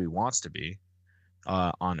be and who he wants to be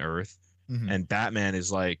on Earth. And Batman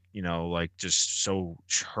is like, just so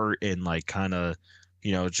hurt and like kind of,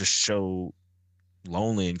 just so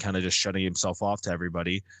lonely and kind of just shutting himself off to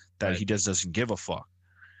everybody that he doesn't give a fuck.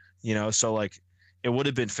 So like, it would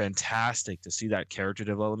have been fantastic to see that character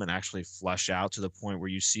development actually flesh out to the point where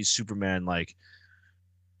you see Superman like,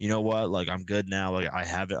 you know what, like, I'm good now. Like, I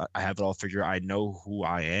have it all figured out. I know who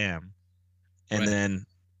I am. And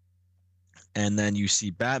then you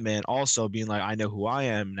see Batman also being like, I know who I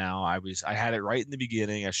am now. I had it right in the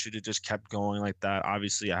beginning. I should have just kept going like that.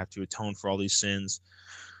 Obviously, I have to atone for all these sins,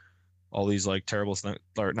 all these like terrible,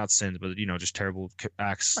 or not sins, but just terrible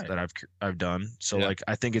acts that I've done. So like,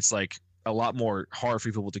 I think it's like a lot more hard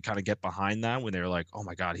for people to kind of get behind that when they're like, oh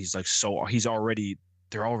my God,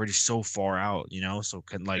 they're already so far out, so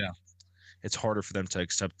it's harder for them to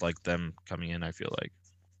accept like them coming in, I feel like.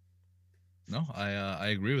 No, I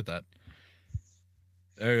agree with that.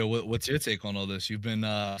 Ariel, what's your take on all this? You've been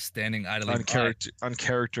standing idly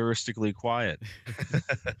uncharacteristically quiet.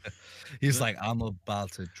 He's like, I'm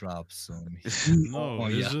about to drop some. No,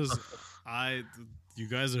 it's just you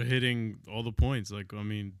guys are hitting all the points. Like, I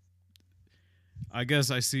mean, I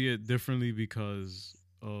guess I see it differently because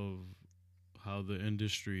of how the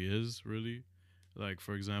industry is really. Like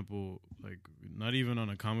for example, like not even on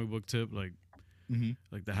a comic book tip, Mhm.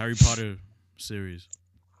 like the Harry Potter series.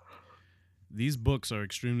 These books are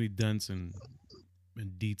extremely dense and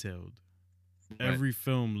detailed. Right. Every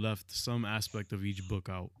film left some aspect of each book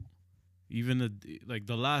out. Even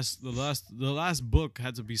the last book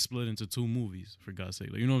had to be split into two movies for God's sake.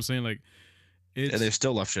 Like, you know what I'm saying? Like it's And they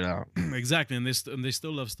still left it out. exactly, and they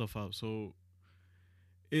still left stuff out. So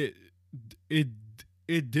it it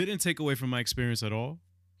it didn't take away from my experience at all.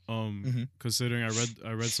 Mhm. Considering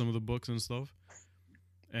I read some of the books and stuff,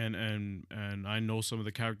 and I know some of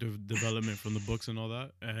the character development from the books and all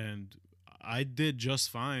that, and I did just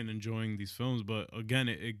fine enjoying these films. But again,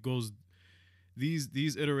 it goes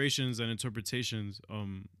these iterations and interpretations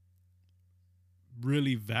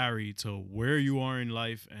really vary to where you are in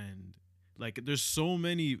life, and like there's so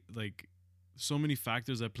many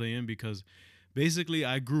factors that play in, because basically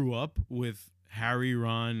I grew up with Harry,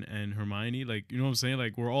 Ron, and Hermione. Like, you know what I'm saying?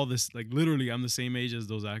 Like, we're all this, like, literally I'm the same age as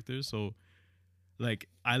those actors. So like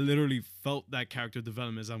I literally felt that character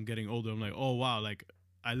development as I'm getting older. I'm like, oh wow, like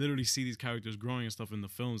I literally see these characters growing and stuff in the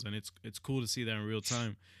films, and it's cool to see that in real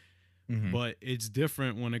time. Mhm. But it's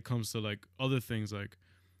different when it comes to like other things,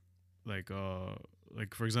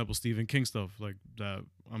 like for example Stephen King stuff, like that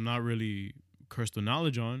I'm not really cursed with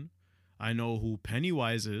knowledge on. I know who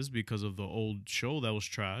Pennywise is because of the old show that was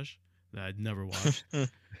trash that I'd never watched.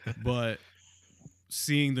 But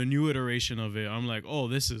seeing the new iteration of it, I'm like, oh,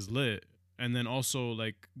 this is lit. And then also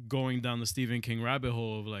like going down the Stephen King rabbit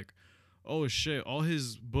hole of like, oh shit, all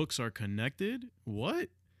his books are connected? What?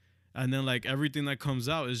 And then like everything that comes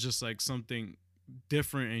out is just like something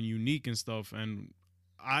different and unique and stuff. And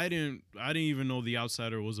I didn't even know The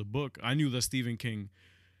Outsider was a book. I knew that Stephen King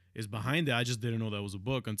is behind it. I just didn't know that was a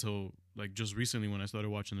book until like just recently when I started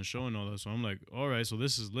watching the show and all that. So I'm like, all right, so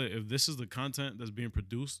this is lit. If this is the content that's being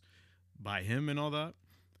produced by him and all that,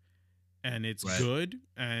 and it's Right. good,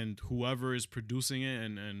 and whoever is producing it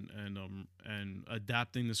and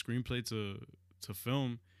adapting the screenplay to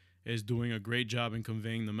film is doing a great job in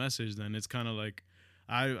conveying the message, then it's kind of like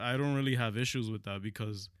I don't really have issues with that,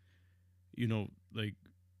 because you know, like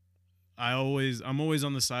I'm always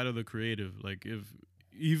on the side of the creative. Like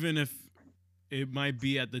even if it might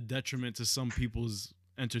be at the detriment to some people's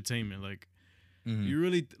entertainment, like Mhm. you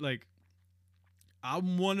really like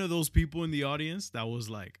I'm one of those people in the audience that was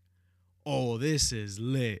like, oh, this is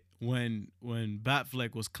lit when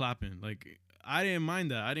Batfleck was clapping. Like I didn't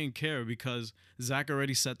mind that. I didn't care, because Zach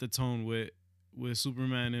already set the tone with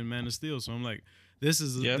Superman and Man of Steel. So I'm like, this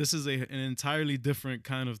is Yep. an entirely different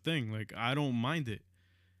kind of thing. Like I don't mind it.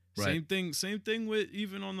 Right. Same thing with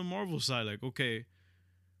even on the Marvel side. Like, okay,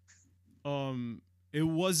 it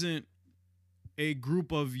wasn't a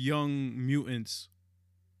group of young mutants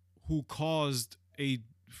who caused a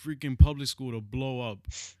freaking public school to blow up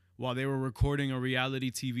while they were recording a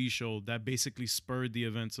reality TV show that basically spurred the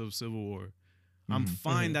events of Civil War. I'm Mhm.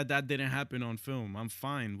 fine that didn't happen on film. I'm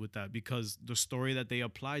fine with that, because the story that they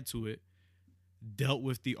applied to it dealt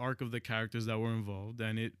with the arc of the characters that were involved,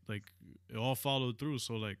 and it all followed through.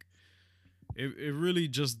 So like it really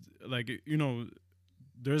just like, you know,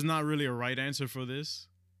 there's not really a right answer for this,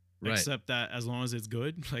 Right. except that as long as it's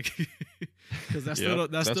good, like because that's Yep. still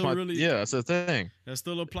that's still my, really yeah, that's the thing. that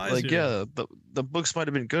still applies Like, here. yeah, the books might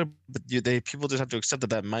have been good, but people just have to accept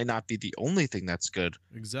that might not be the only thing that's good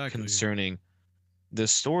Exactly. concerning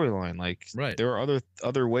this storyline. Like, Right. there are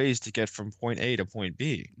other ways to get from point A to point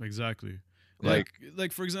B. Exactly. Like-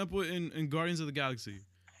 Like for example, in Guardians of the Galaxy,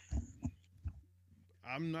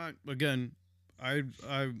 I'm not, again, I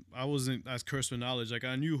wasn't as cursed with knowledge. Like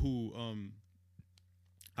I knew who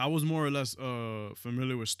I was more or less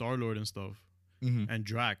familiar with Star-Lord and stuff, Mhm. and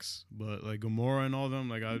Drax, but like Gamora and all them,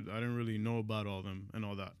 like I didn't really know about all them and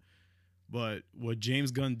all that. But what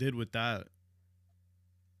James Gunn did with that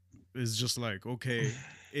is just like, okay,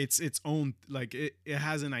 it's its own, like it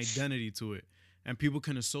has an identity to it, and people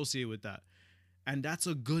can associate with that. And that's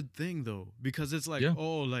a good thing though, because it's like, Yeah.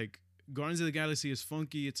 oh, like Guardians of the Galaxy is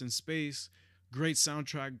funky, it's in space, great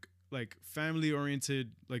soundtrack, like family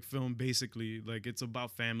oriented like film, basically. Like it's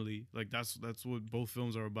about family. Like that's what both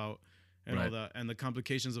films are about, and all Right. that, and the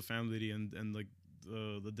complications of family, and like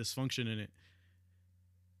the dysfunction in it.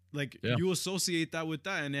 Like Yeah. you associate that with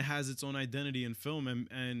that, and it has its own identity in film,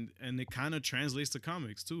 and it kind of translates to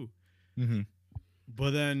comics too. Mhm.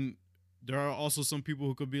 But then there are also some people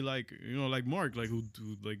who could be like, you know, like Mark, like who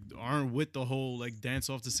like aren't with the whole like dance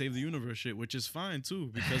off to save the universe shit, which is fine too,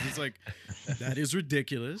 because it's like that is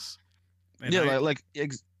ridiculous. And yeah, I-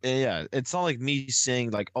 yeah, it's not like me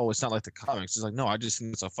saying like, oh, it's not like the comics. It's like, no, I just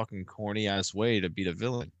think it's a fucking corny ass way to beat a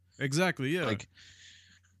villain. Exactly. Yeah. Like,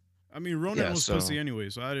 I mean, Ronan yeah, was so pussy anyway,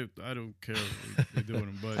 so I don't care what they do with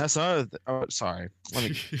him. But that's another. Oh, sorry. Let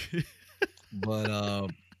me. But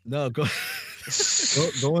no, going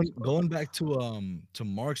back to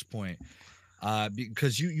Mark's point,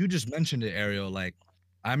 because you just mentioned it, Ariel. Like,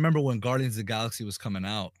 I remember when Guardians of the Galaxy was coming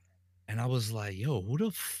out, and I was like, "Yo, who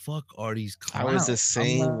the fuck are these I clowns?" was the I'm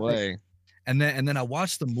same like, way. and then I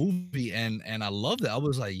watched the movie and I loved it. I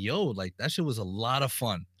was like, "Yo, like that shit was a lot of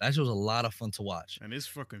fun. That shit was a lot of fun to watch." and it's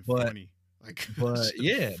fucking But funny. Like, but shit is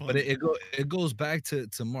yeah, but funny. it goes back to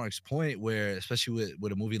Mark's point where, especially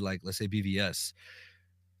with a movie like, let's say, BVS,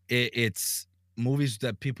 it's movies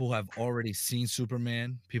that people have already seen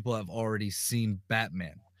Superman, people have already seen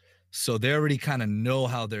Batman, so they already kind of know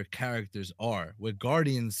how their characters are. With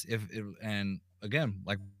Guardians, and again,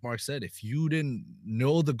 like Mark said, if you didn't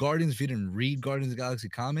know the Guardians, if you didn't read Guardians of the Galaxy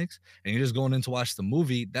comics, and you're just going in to watch the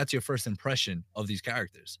movie, that's your first impression of these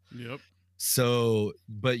characters. Yep. So,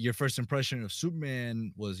 but your first impression of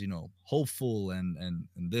Superman was, hopeful and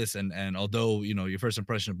this, and although, your first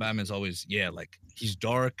impression of Batman's always, yeah, like he's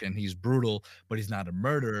dark and he's brutal, but he's not a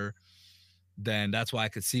murderer. Then that's why I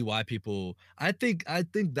could see why people. I think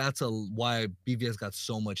that's why BVS got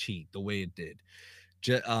so much heat the way it did.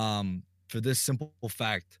 For this simple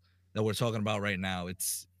fact that we're talking about right now,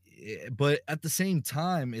 but at the same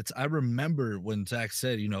time, I remember when Zach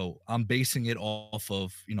said, I'm basing it off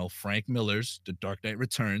of, Frank Miller's The Dark Knight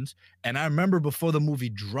Returns. And I remember before the movie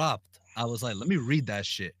dropped, I was like, let me read that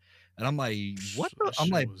shit. And I'm like, what? That I'm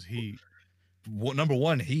shit like, was heat. number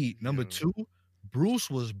one, heat. Number Yeah. two, Bruce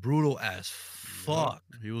was brutal as fuck.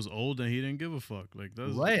 Yep. He was old and he didn't give a fuck. Like,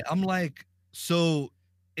 that's Right. I'm like, so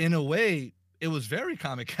in a way, it was very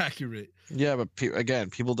comic accurate. Yeah, but again,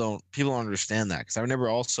 people don't understand that, because I remember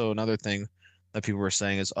also another thing that people were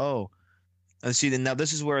saying is, oh, and see, now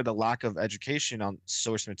this is where the lack of education on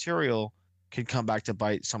source material can come back to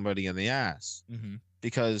bite somebody in the ass, Mm-hmm.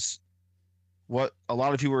 because what a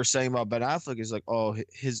lot of people were saying about Ben Affleck is like, oh,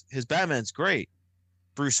 his Batman's great,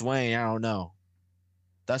 Bruce Wayne, I don't know.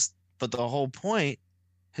 But the whole point,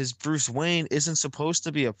 his Bruce Wayne isn't supposed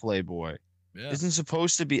to be a playboy. Yeah. Isn't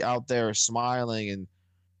supposed to be out there smiling and,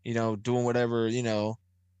 doing whatever, living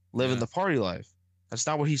Yeah. the party life. That's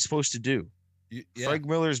not what he's supposed to do. Yeah. Frank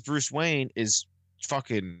Miller's Bruce Wayne is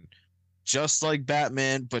fucking just like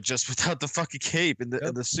Batman, but just without the fucking cape and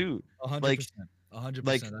Yep. the suit. 100%. Like, 100%.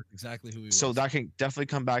 like, That's exactly who he was. So that can definitely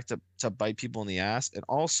come back to bite people in the ass. And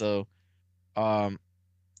also,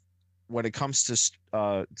 when it comes to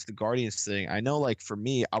the Guardians thing, I know, like, for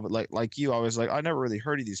me, I would like you, I was like, I never really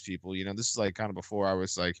heard of these people. This is like kind of before I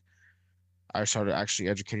was like, I started actually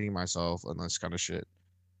educating myself on this kind of shit.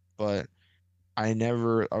 But I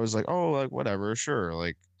was like, oh, like, whatever, sure,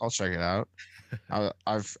 like, I'll check it out.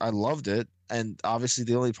 I loved it, and obviously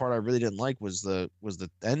the only part I really didn't like was the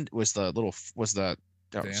end, was the little, was that,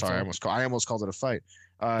 oh, Dance sorry, off? I almost called it a fight,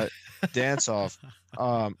 dance off,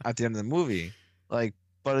 at the end of the movie, like.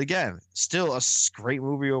 But again, still a great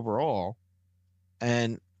movie overall,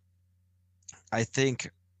 and I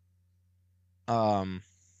think, well,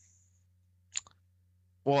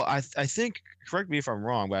 I think, correct me if I'm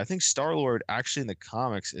wrong, but I think Star-Lord actually in the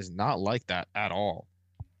comics is not like that at all.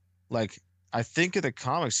 Like, I think in the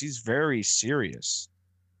comics he's very serious,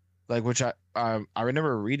 like, which I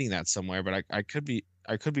remember reading that somewhere, but I could be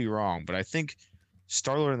wrong, but I think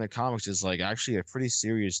Star-Lord in the comics is like actually a pretty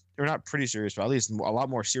serious, or not pretty serious, but at least a lot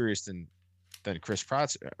more serious than Chris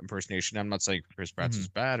Pratt's impersonation. I'm not saying Chris Pratt's is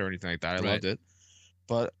bad or anything like that. I Right. loved it,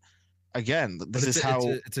 but again, this is it's how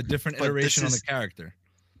it's a different but this iteration on the is- character.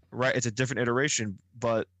 right. It's a different iteration,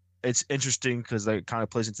 but it's interesting because that kind of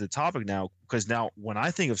plays into the topic now. Because now when I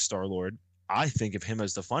think of Star-Lord, I think of him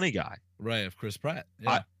as the funny guy. Right, of Chris Pratt.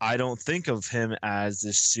 Yeah. I don't think of him as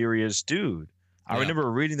this serious dude. I Yeah. remember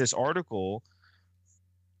reading this article,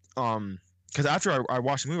 because after I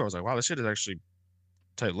watched the movie, I was like, wow, this shit is actually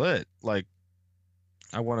tight lit. Like,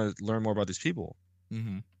 I want to learn more about these people.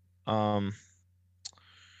 Mm-hmm.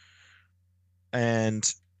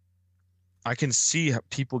 And I can see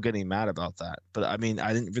people getting mad about that, but I mean,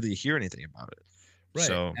 I didn't really hear anything about it. Right.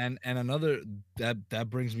 So And another that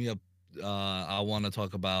brings me up. I want to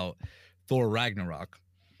talk about Thor Ragnarok.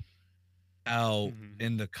 Now, Mhm.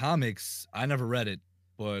 in the comics, I never read it,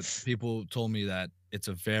 but people told me that it's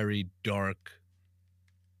a very dark,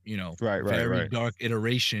 very dark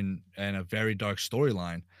iteration and a very dark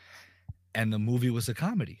storyline. And the movie was a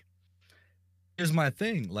comedy. Here's my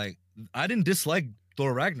thing: like, I didn't dislike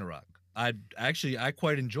Thor Ragnarok. I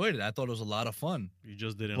quite enjoyed it. I thought it was a lot of fun. You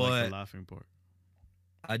just didn't like But- the laughing part.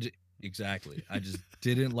 Exactly. I just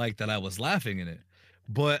didn't like that I was laughing in it.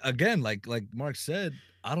 But again, like Mark said,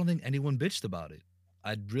 I don't think anyone bitched about it.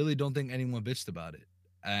 I really don't think anyone bitched about it.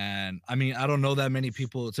 And I mean, I don't know that many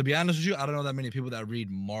people. To be honest with you, I don't know that many people that read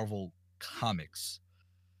Marvel comics.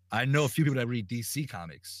 I know a few people that read DC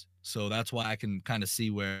comics, so that's why I can kind of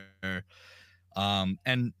see where,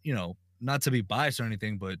 and you know, not to be biased or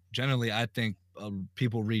anything, but generally, I think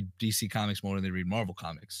people read DC comics more than they read Marvel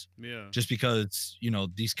comics. Yeah. Just because, you know,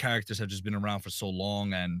 these characters have just been around for so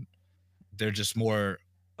long and they're just more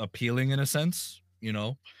appealing in a sense, you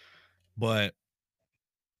know. But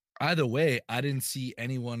either way, I didn't see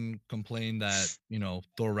anyone complain that, you know,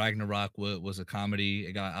 Thor Ragnarok was a comedy.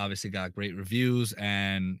 It obviously got great reviews,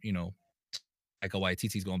 and you know, Taika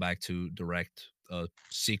Waititi's going back to direct a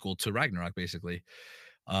sequel to Ragnarok, basically.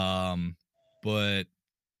 But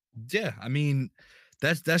yeah, I mean,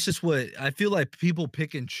 that's just what I feel like. People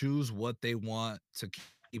pick and choose what they want to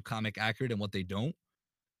keep comic accurate and what they don't.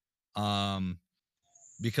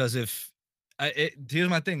 Because here's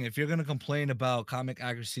my thing: if you're gonna complain about comic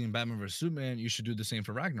accuracy in Batman vs Superman, you should do the same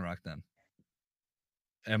for Ragnarok. Then,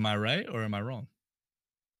 am I right or am I wrong?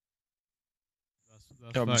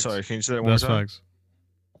 That's I'm facts. sorry. Can you say that one more That's time?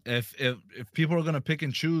 facts. If people are gonna pick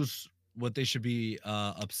and choose what they should be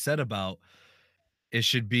upset about, it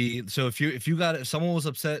should be so. If someone was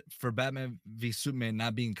upset for Batman v Superman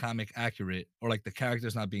not being comic accurate, or like the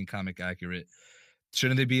characters not being comic accurate,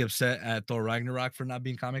 shouldn't they be upset at Thor Ragnarok for not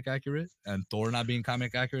being comic accurate and Thor not being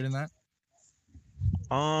comic accurate in that?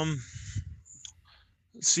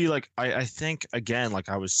 See, like I think again, like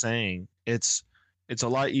I was saying, it's a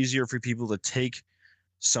lot easier for people to take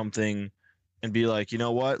something and be like, you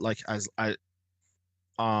know what, like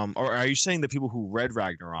or are you saying the people who read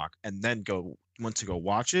Ragnarok and then went to go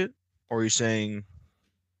watch it, or are you saying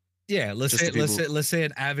Yeah, let's Just say the people- let's say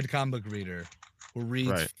an avid comic book reader who reads,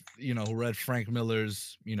 Right. you know, who read Frank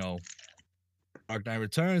Miller's, you know, Dark Knight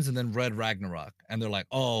Returns and then read Ragnarok, and they're like,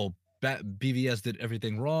 oh, BVS did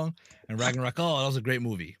everything wrong, and Ragnarok, oh, that was a great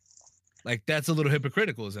movie. Like, that's a little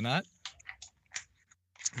hypocritical, is it not?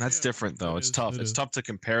 That's Yeah, different though. it It's is, tough. it It's is. tough to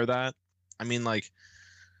compare that. I mean, like,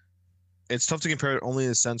 it's tough to compare it only in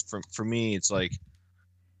the sense for me. It's like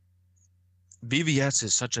BVS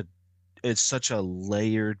is such a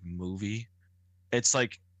layered movie. It's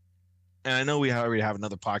like, and I know we already have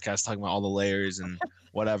another podcast talking about all the layers and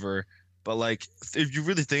whatever, but like, if you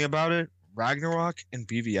really think about it, Ragnarok and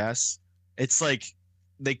BVS, it's like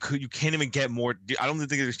you can't even get more. I don't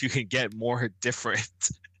think you can get more different.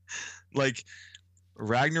 Like,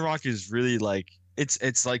 Ragnarok is really like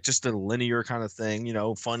it's like just a linear kind of thing, you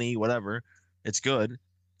know, funny, whatever. It's good.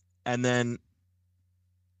 And then,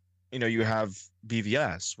 you know, you have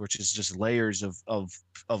BVS, which is just layers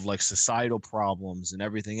of like societal problems and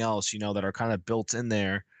everything else, you know, that are kind of built in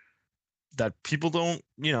there that people don't,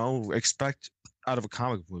 you know, expect out of a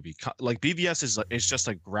comic movie. Like BVS is just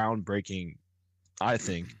a groundbreaking, I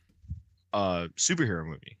think, superhero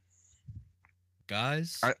movie.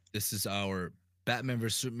 Guys, I- this is our Batman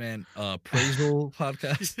vs Superman appraisal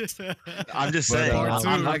podcast. I'm just But, saying, part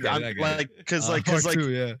I'm two. I get it, I get it. like, because Part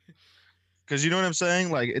two, yeah. because you know what I'm saying?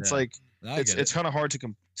 Like, it's Yeah. like I get it's it. kind of hard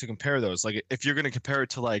to compare those. Like, if you're gonna compare it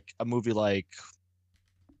to like a movie like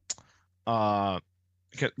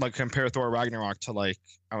like compare Thor Ragnarok to like,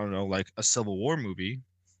 I don't know, like a Civil War movie,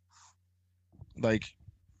 like,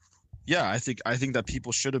 yeah, I think that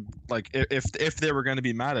people should have, like, if they were going to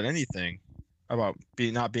be mad at anything about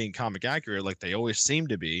not being comic accurate like they always seem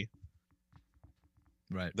to be,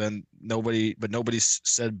 Right. then nobody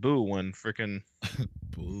said boo when freaking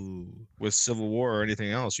Boo. with Civil War or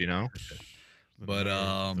anything else, you know. The But,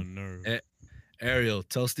 the nerve. Ariel,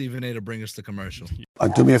 tell Stephen A to bring us the commercial.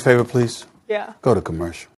 Do me a favor, please. Yeah. Go to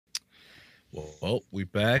commercial. Well, we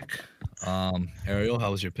back. Ariel,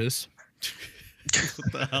 how was your piss?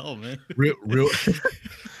 What the hell, man? Real Put him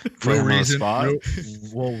on the reason. spot.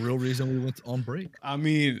 Real reason we went on break. I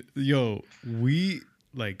mean, yo, we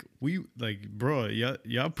bro,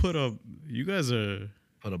 y'all put up. You guys are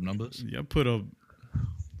Put up numbers. y'all put up.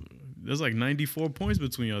 There's like 94 points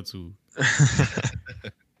between y'all two.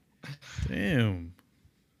 Damn.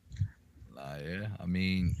 Yeah, I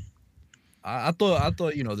mean, I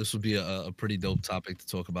thought you know this would be a pretty dope topic to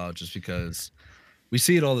talk about just because we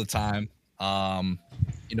see it all the time.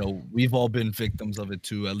 You know, we've all been victims of it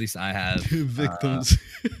too. At least I have. Victims.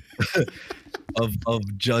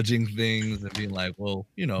 Of judging things and being like, well,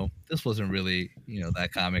 you know, this wasn't really, you know,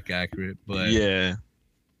 that comic accurate. But Yeah.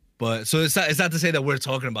 But so it's not to say that we're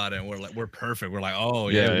talking about it and we're perfect. We're like, oh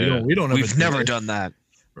yeah, Yeah, we don't. We've never done done that.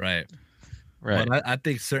 right. Right. But I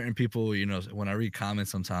think certain people, you know, when I read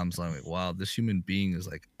comments sometimes, I'm like, wow, this human being is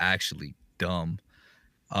like actually dumb.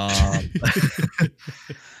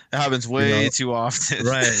 It happens way too often.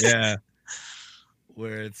 Right, yeah.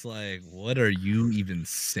 Where it's like, what are you even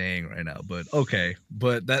saying right now? But okay,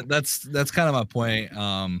 but that's kind of my point.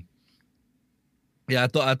 Yeah, I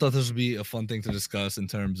thought this would be a fun thing to discuss in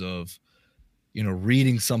terms of,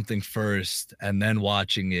 reading something first and then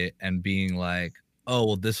watching it and being like, oh,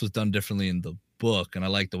 well, this was done differently in the book, and I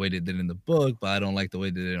like the way they did it in the book, but I don't like the way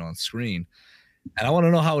they did it on screen. And I want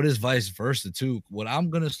to know how it is vice versa too. What I'm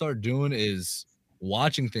gonna start doing is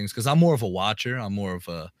watching things, because I'm more of a watcher. I'm more of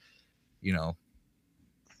a,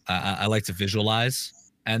 I like to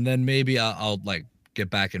visualize, and then maybe I'll like get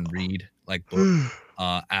back and read like book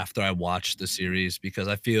after I watch the series, because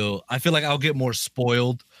I feel like I'll get more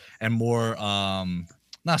spoiled and more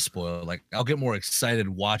not spoiled, like I'll get more excited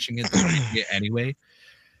watching it than reading it anyway.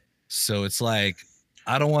 So it's like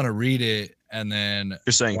I don't want to read it and then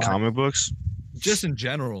You're saying comic books? just in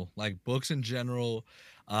general, like books in general.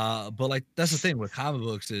 But like that's the thing with comic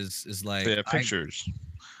books is like Yeah, pictures.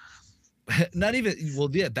 not even, well,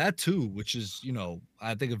 yeah, that too, which is,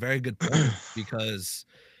 I think a very good point, because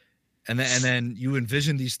and then you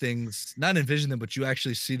envision these things, not envision them, but you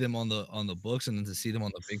actually see them on the books, and then to see them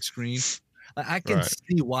on the big screen, I can Right.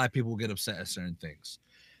 see why people get upset at certain things.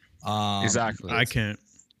 Exactly. I can't.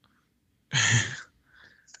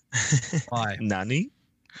 Why? Nani?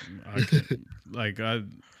 I can't. Like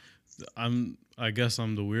I guess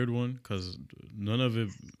I'm the weird one, because none of it,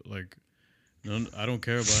 like, I don't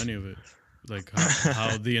care about any of it. Like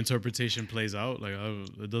how the interpretation plays out, like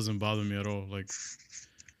it doesn't bother me at all. Like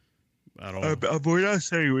at all. But we're not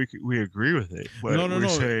saying we agree with it. But No. we're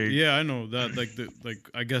saying, Yeah, I know that. Like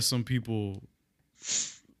I guess some people,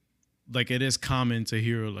 like, it is common to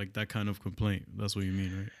hear like that kind of complaint. That's what you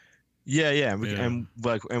mean, right? yeah, Yeah. and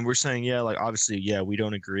we're saying, yeah, like obviously, yeah, we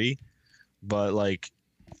don't agree, but like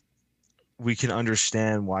we can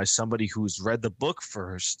understand why somebody who's read the book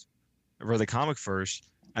first, read the comic first,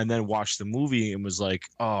 and then watched the movie and was like,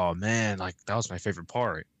 oh man, like that was my favorite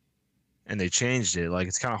part, and they changed it. Like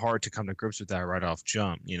it's kind of hard to come to grips with that right off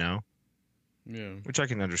jump, Yeah. which I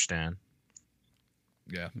can understand.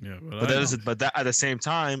 Yeah. Yeah. But that at the same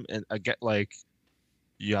time, and I get, like,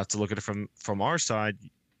 you have to look at it from our side.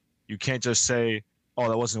 You can't just say, oh,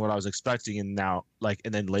 that wasn't what I was expecting, and now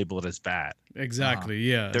and then label it as bad. Exactly.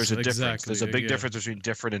 Yeah. There's a difference. Exactly. There's a big yeah. difference between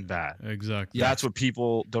different and bad. Exactly. Yeah. That's what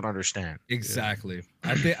people don't understand. Exactly.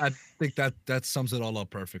 I think that sums it all up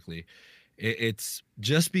perfectly. It's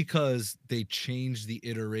just because they changed the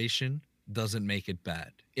iteration doesn't make it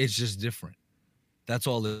bad. It's just different. That's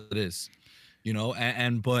all it is.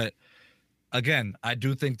 But again, I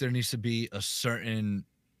do think there needs to be a certain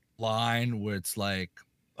line where it's like,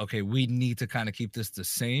 okay, we need to kind of keep this the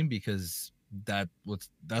same, because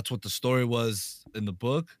that's what the story was in the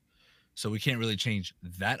book. So we can't really change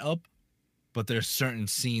that up. But there's certain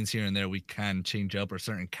scenes here and there we can change up, or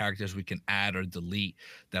certain characters we can add or delete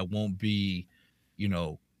that won't be,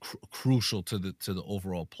 crucial to the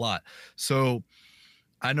overall plot. So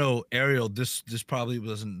I know, Ariel, this probably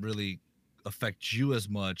doesn't really affect you as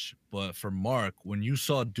much, but for Mark, when you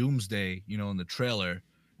saw Doomsday, in the trailer,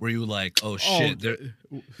 were you like, oh shit,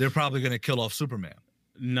 they're probably gonna kill off Superman?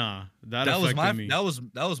 Nah, that was affected me. that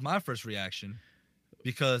was my first reaction,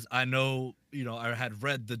 because I know, I had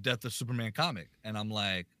read the Death of Superman comic, and I'm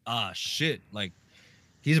like, shit, like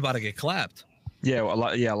he's about to get clapped. Yeah,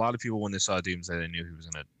 a lot of people, when they saw Doomsday,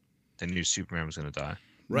 they knew Superman was gonna die.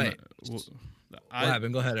 Right. Well, What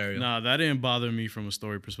happened? Go ahead, Ariel. Nah, that didn't bother me from a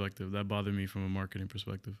story perspective. That bothered me from a marketing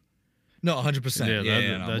perspective. No, 100%.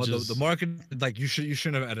 Yeah, that But just- the market, like you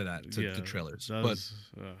shouldn't have added that to the trailers, that but was,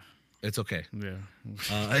 it's okay. yeah,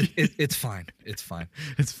 It's fine. It's fine.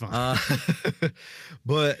 it's fine.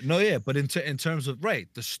 But no, yeah. But in terms of the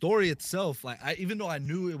story itself, like even though I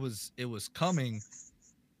knew it was coming,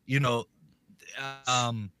 it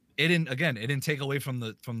didn't take away from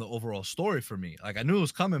the overall story for me. Like I knew it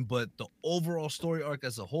was coming, but the overall story arc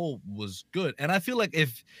as a whole was good. And I feel like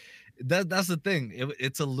if that's the thing,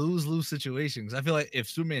 it's a lose-lose situation, because I feel like if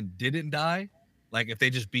Superman didn't die, like if they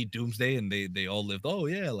just beat Doomsday and they all lived, oh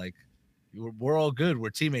yeah, like we're all good, we're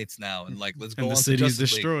teammates now, and like let's go And on the to city's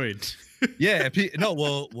Justice League. destroyed. Yeah, no,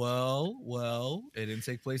 well, it didn't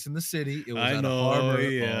take place in the city. It was I at know, a harbor.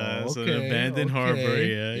 yeah, Oh, it's an abandoned harbor.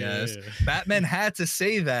 Yeah, yes. yeah. Batman had to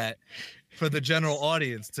say that for the general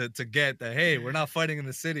audience to get that. Hey, we're not fighting in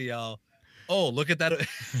the city, y'all. Oh, look at that!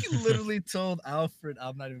 He literally told Alfred.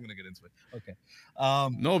 I'm not even gonna get into it. Okay.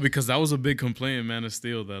 No, because that was a big complaint in Man of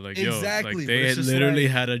Steel, that like Exactly, like but they it's had just literally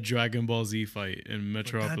like- had a Dragon Ball Z fight in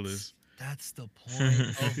Metropolis. That's the point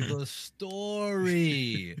of the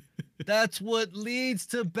story. That's what leads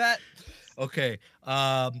to Okay.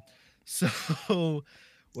 So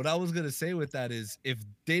what I was gonna say with that is, if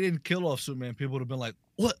they didn't kill off Superman, people would have been like,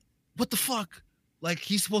 "What? What the fuck? Like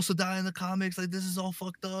he's supposed to die in the comics? Like this is all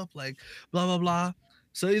fucked up? Like blah blah blah."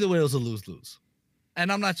 So either way, it was a lose-lose.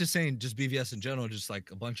 And I'm not just saying just BVS in general, just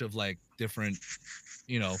like a bunch of like different,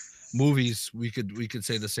 movies. We could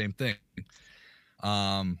say the same thing.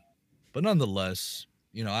 But nonetheless,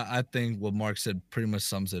 I think what Mark said pretty much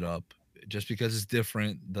sums it up. Just because it's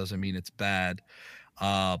different doesn't mean it's bad.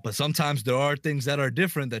 But sometimes there are things that are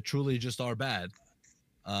different that truly just are bad.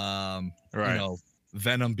 Right.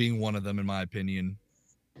 Venom being one of them, in my opinion.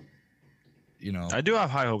 I do have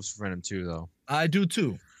high hopes for Venom too, though. I do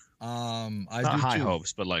too. Not high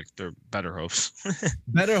hopes, but like they're better hopes.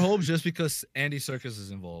 Better hopes, just because Andy Serkis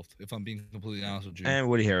is involved. If I'm being completely honest with you. And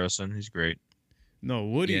Woody Harrelson, he's great. No,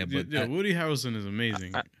 Woody. Yeah, but Woody Harrelson is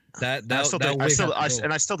amazing. I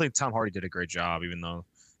still think Tom Hardy did a great job, even though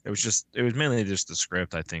it was mainly just the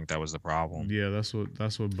script. I think that was the problem. Yeah, that's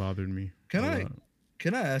what bothered me. Can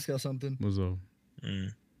I ask y'all something? What's up?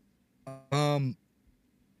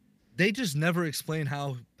 They just never explained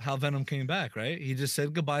how Venom came back, right? He just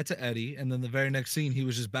said goodbye to Eddie, and then the very next scene, he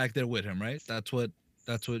was just back there with him, right? That's what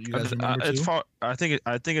you guys remember too? I think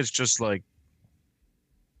it's just like,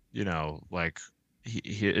 like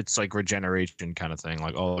it's like regeneration kind of thing.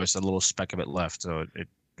 Like, oh, there's a little speck of it left, so it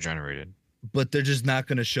regenerated. But they're just not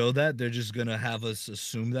going to show that. They're just going to have us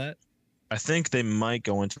assume that. I think they might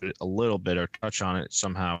go into it a little bit or touch on it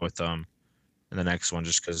somehow with in the next one,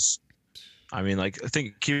 just because. I mean, like, I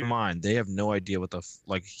think keep in mind they have no idea what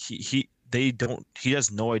he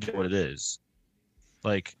has no idea what it is,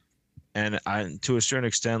 like, and to a certain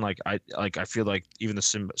extent, I feel like even the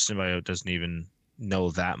symbiote doesn't even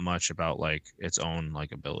know that much about like its own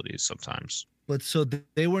like abilities sometimes. But so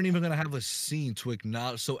they weren't even gonna have a scene to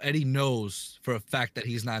acknowledge. So Eddie knows for a fact that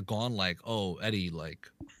he's not gone. Like, oh, Eddie, like,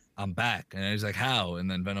 I'm back, and he's like, how?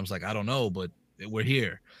 And then Venom's like, I don't know, but we're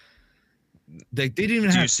here. They didn't even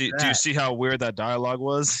have. Do you see how weird that dialogue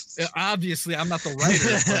was? Obviously, I'm not the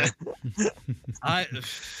writer. But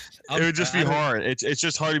it would just be hard. It's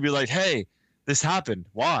just hard to be like, hey, this happened.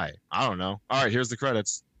 Why? I don't know. All right, here's the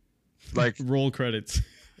credits. Like roll credits.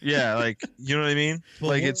 Yeah, like, you know what I mean? But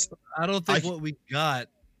like I don't think what we got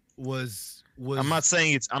was. I'm not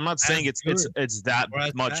saying it's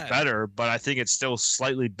that much better, but I think it's still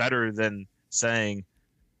slightly better than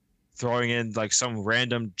throwing in like some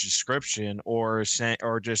random description or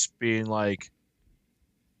just being like,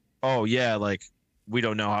 oh yeah, like we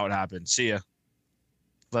don't know how it happened. See ya.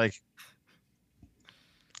 Like,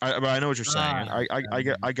 but I know what you're saying.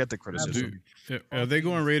 I get the criticism. Are they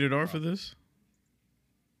going rated R for this?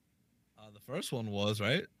 The first one was,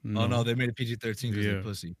 right? No. Oh no, they made it PG-13 because they're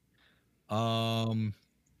pussy. I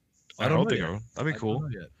hope they go. That'd be cool.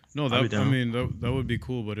 No, that would be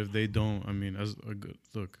cool. But if they don't, I mean, as a good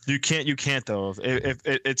look, you can't though. If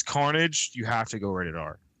it's Carnage, you have to go rated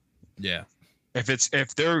R. Yeah.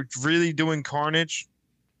 If they're really doing Carnage,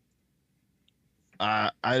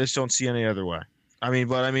 I just don't see any other way. I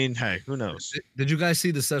mean, hey, who knows? Did you guys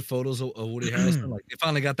see the set photos of Woody Harrelson? Like, they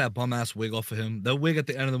finally got that bum ass wig off of him. The wig at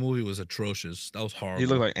the end of the movie was atrocious. That was horrible. He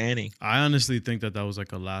looked like Annie. I honestly think that was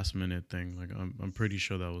like a last minute thing. Like, I'm pretty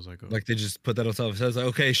sure that was like they just put that on top of his head. It's like,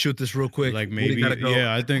 okay, shoot this real quick. Like maybe,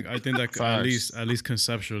 yeah. I think that at least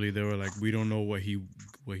conceptually they were like, we don't know what he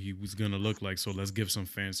was gonna look like, so let's give some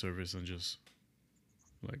fan service and just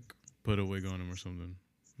like put a wig on him or something,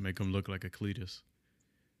 make him look like a Cletus.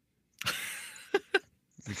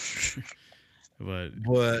 But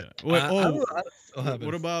yeah.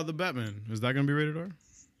 What about the Batman? Is that gonna be rated R?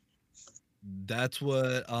 That's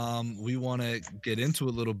what we want to get into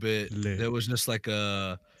a little bit. There was just like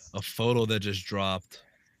a photo that just dropped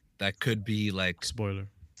that could be like spoiler.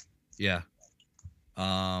 Yeah.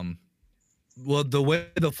 Well, the way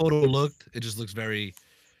the photo looked, it just looks very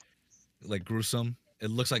like gruesome. It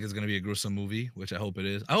looks like it's going to be a gruesome movie, which I hope it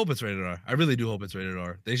is. I hope it's rated R. I really do hope it's rated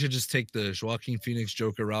R. They should just take the Joaquin Phoenix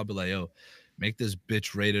Joker route, be like, yo, make this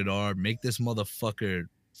bitch rated R. Make this motherfucker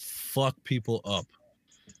fuck people up.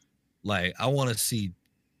 Like, I want to see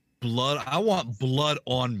blood. I want blood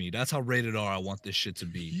on me. That's how rated R I want this shit to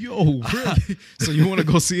be. Yo, really? So you want to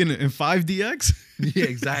go see it in 5DX? Yeah,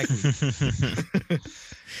 exactly.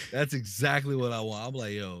 That's exactly what I want. I'm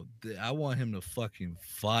like, yo, I want him to fucking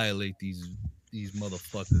violate these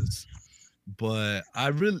motherfuckers. But I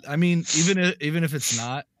mean, even if it's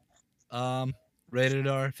not rated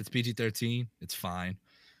R, if it's PG-13, it's fine.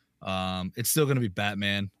 It's still gonna be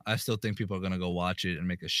Batman. I still think people are gonna go watch it and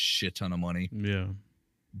make a shit ton of money. Yeah.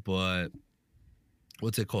 But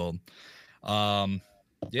what's it called?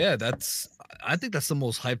 Yeah, I think that's the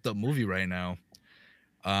most hyped up movie right now.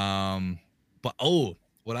 But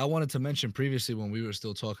what I wanted to mention previously when we were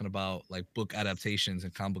still talking about like book adaptations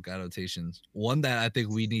and comic book adaptations, one that I think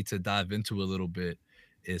we need to dive into a little bit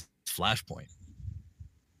is Flashpoint.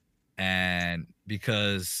 And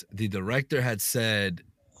because the director had said,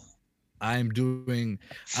 I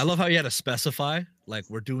love how you had to specify, like,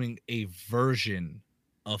 we're doing a version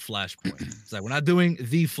of Flashpoint. It's like, we're not doing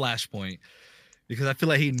the Flashpoint, because I feel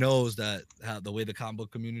like he knows that how the way the comic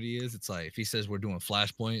book community is. It's like, if he says we're doing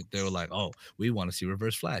Flashpoint, they were like, oh, we want to see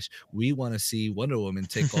Reverse Flash. We want to see Wonder Woman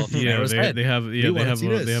take off. Yeah, they have they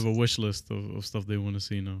a wish list of stuff they want to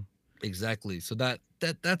see now. Exactly. So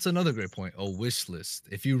that's another great point. A wish list.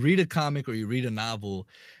 If you read a comic or you read a novel,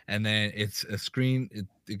 and then it's a screen,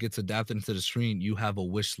 it gets adapted into the screen, you have a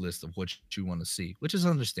wish list of what you want to see, which is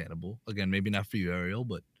understandable. Again, maybe not for you, Ariel,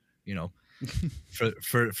 but you know,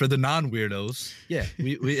 for the non-weirdos, yeah,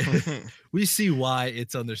 we we see why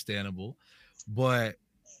it's understandable. But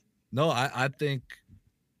no, I think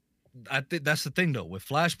that's the thing though. With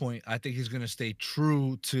Flashpoint, I think he's gonna stay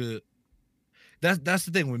true to. That's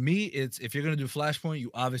the thing with me. It's, if you're gonna do Flashpoint, you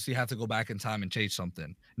obviously have to go back in time and change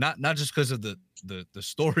something. Not just because of the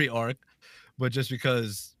story arc, but just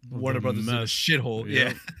because Warner Brothers is in a shithole.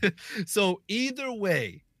 Yep. Yeah. So either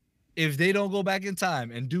way, if they don't go back in time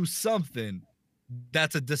and do something,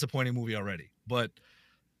 that's a disappointing movie already. But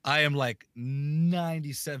I am like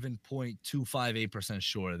 97.258%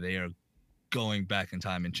 sure they are going back in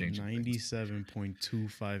time and changing.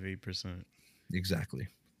 97.258%. Exactly.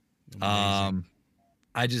 Amazing.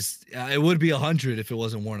 It would be 100 if it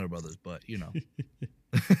wasn't Warner Brothers, but you know,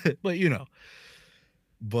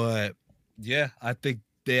 but yeah, I think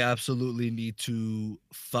they absolutely need to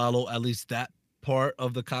follow at least that part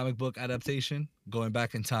of the comic book adaptation, going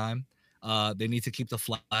back in time. They need to keep the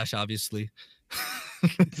Flash, obviously.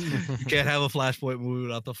 You can't have a Flashpoint movie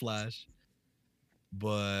without the Flash.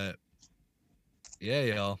 But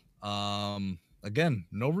yeah, y'all. Again,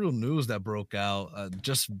 no real news that broke out.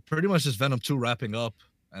 Just pretty much just Venom 2 wrapping up,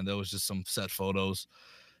 and there was just some set photos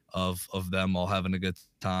of them all having a good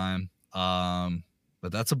time.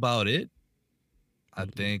 But that's about it. I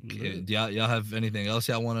think. Y'all have anything else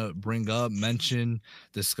y'all want to bring up, mention,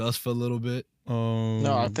 discuss for a little bit?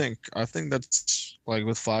 No, I think that's like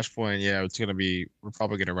with Flashpoint. Yeah, we're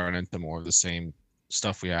probably gonna run into more of the same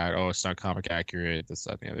stuff we had. Oh, it's not comic accurate. This,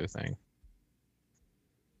 that, and the other thing.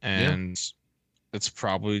 And it's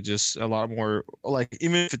probably just a lot more, like,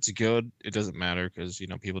 even if it's good, it doesn't matter, because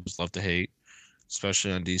people just love to hate,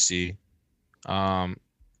 especially on DC.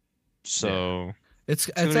 So it's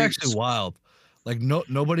actually wild. Like,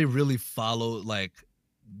 nobody really followed, like,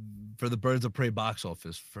 for the Birds of Prey box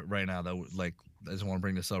office right now. That would, like, I just want to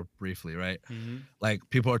bring this up briefly, right? Mm-hmm. Like,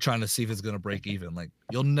 people are trying to see if it's gonna break even. Like,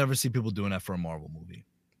 you'll never see people doing that for a Marvel movie,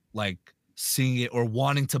 like seeing it or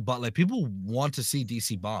wanting to buy. Like, people want to see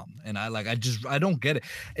DC bomb, and I don't get it.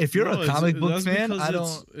 If you're a comic book fan, I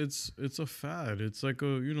don't. It's a fad. It's like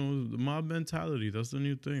the mob mentality. That's the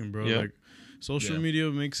new thing, bro. Yeah. Like, social media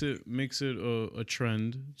makes it a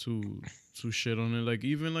trend to shit on it. Like,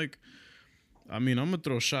 even like, I mean, I'm gonna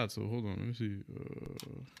throw shots. So hold on, let me see.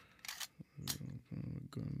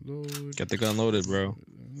 Gun load. get the gun loaded, bro.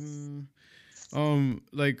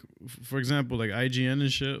 Like, for example, like IGN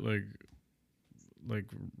and shit, like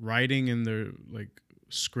writing in their like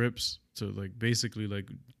scripts to like basically like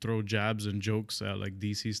throw jabs and jokes at like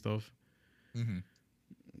DC stuff. Mm-hmm.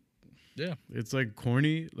 Yeah, it's like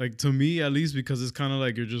corny, like, to me at least, because it's kind of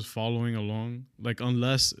like you're just following along, like,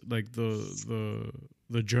 unless like the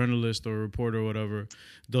journalist or reporter or whatever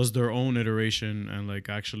does their own iteration and like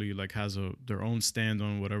actually like has their own stand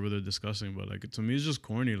on whatever they're discussing. But like, to me, it's just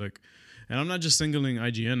corny. Like, and I'm not just singling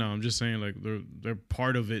IGN now. I'm just saying, like, they're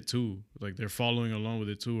part of it too. Like, they're following along with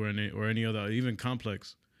it too, or any other, even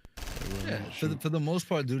Complex. Like, for the most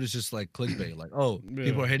part, dude, it's just like clickbait. Like, oh,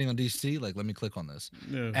 people are hating on DC. Like, let me click on this.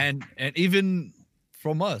 Yeah. And even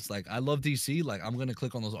from us, like, I love DC. Like, I'm gonna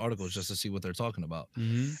click on those articles just to see what they're talking about.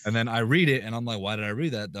 Mm-hmm. And then I read it, and I'm like, why did I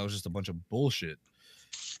read that? That was just a bunch of bullshit.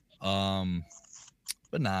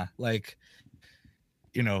 But nah, like,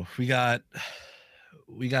 we got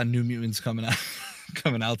New Mutants coming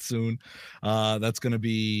out soon. That's gonna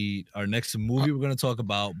be our next movie we're gonna talk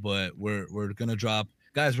about. But we're gonna drop,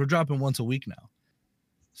 guys. We're dropping once a week now.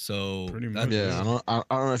 So Pretty much. Yeah, I don't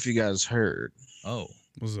know if you guys heard. Oh,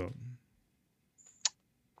 What's up?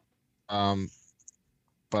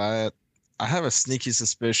 But I have a sneaky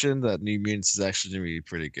suspicion that New Mutants is actually gonna be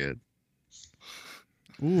pretty good.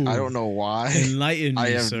 Ooh, I don't know why. enlighten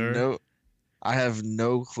me, I have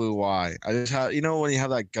no clue why. I just have, when you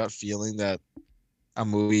have that gut feeling that a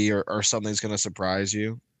movie or something's gonna surprise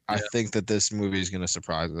you. I think that this movie is gonna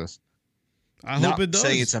surprise us. I not hope it does.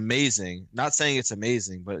 saying it's amazing. Not saying it's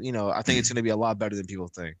amazing, but I think it's going to be a lot better than people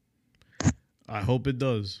think. I hope it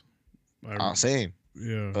does. Same.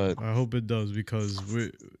 Yeah, but- I hope it does because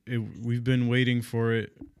we've been waiting for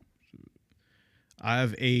it. I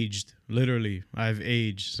have aged, literally. I've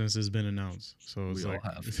aged since it's been announced. So it's We all like,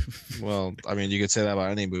 have. Well, I mean, you could say that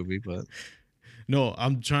about any movie, but no,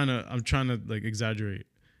 I'm trying to like exaggerate.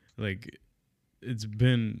 Like, it's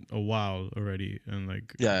been a while already, and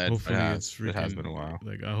like, yeah, hopefully it it's has. It has been a freaking- while.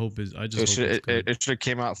 Like, I hope it's. I It just hope should it's good. it should have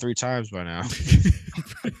came out 3 times by now.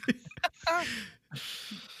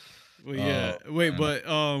 Well, yeah. Wait, man. but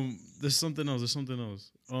there's something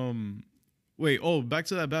else. Wait. Oh, back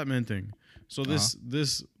to that Batman thing. So this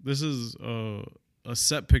is a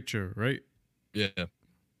set picture, right? Yeah.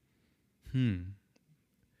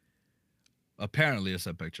 Apparently, it's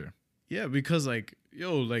a picture. Yeah, because like,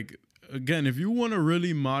 like again, if you want to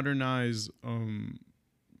really modernize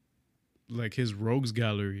like his rogues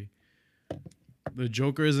gallery, the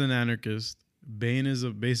Joker is an anarchist, Bane is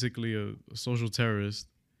basically a social terrorist.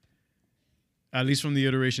 At least from the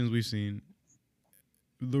iterations we've seen.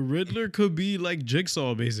 The Riddler could be like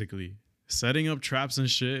Jigsaw, basically. Setting up traps and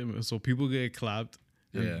shit so people get clapped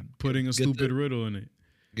and Yeah. putting a Get stupid the- riddle in it.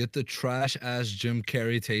 Get the trash ass Jim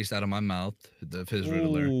Carrey taste out of my mouth of his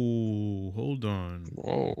Riddler. Oh, hold on.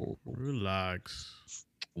 Whoa. Relax.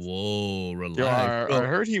 Whoa, relax. Yo, I bro.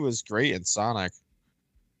 heard he was great in Sonic.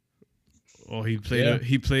 Oh, he played Yeah.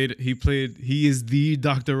 he is the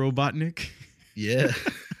Dr. Robotnik. Yeah.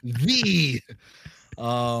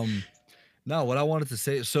 No, what I wanted to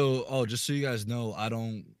say, just so you guys know, I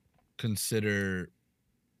don't consider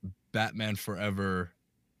Batman Forever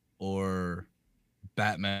or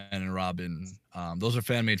Batman and Robin. Those are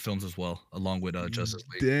fan made films as well, along with Justice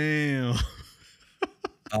League. Damn.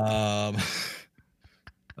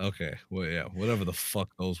 Okay, well, yeah, whatever the fuck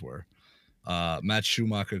those were. Matt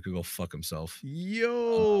Schumacher could go fuck himself.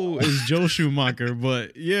 Yo, it's Joe Schumacher,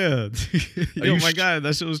 but yeah. Yo, you my sh- guy,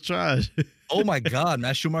 that shit was trash. Oh my god,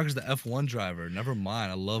 Matt Schumacher's the F1 driver. Never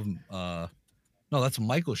mind. I love no, that's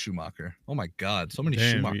Michael Schumacher. Oh my god, so many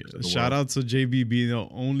Damn, Schumachers. in the shout world. out to JB being the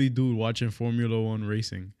only dude watching Formula One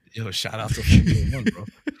racing. Yo, shout out to Formula One,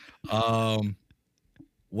 bro.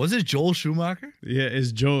 Was it Joel Schumacher? Yeah,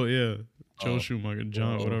 it's Joe. Yeah, Joe Oh. Schumacher,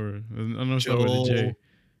 John, Oh. whatever. I know start with a J. Joel.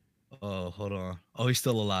 Oh, hold on. Oh, he's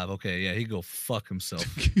still alive. Okay, yeah, he go fuck himself.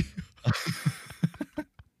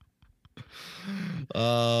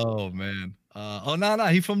 Oh man. No,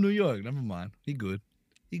 he from New York. Never mind. He good.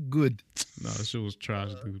 He good. No, that shit was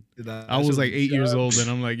trash, dude. That I was shit like 8 years trash. old, and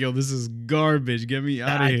I'm like, yo, this is garbage. Get me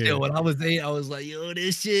out Nah, of here. yo, when I was 8, I was like, yo,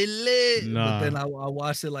 this shit lit. Nah. But then I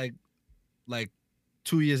watched it like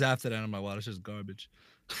 2 years after that. And I'm like, wow, this is garbage.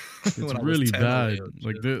 It's When I was really 10, I was bad.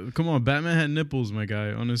 like, Like, come on, Batman had nipples, my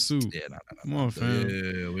guy, on his suit. yeah, Come on, fam.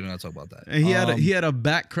 Yeah, we don't have to talk about that. And he had a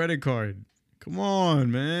back credit card. Come on,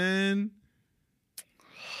 man.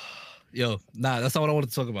 Yo, nah, that's not what I wanted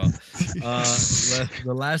to talk about.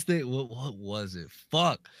 The last thing, what was it?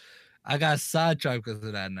 Fuck. I got sidetracked because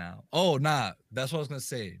of that now. Oh, nah, that's what I was gonna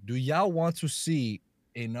say. Do y'all want to see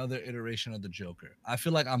another iteration of the Joker? I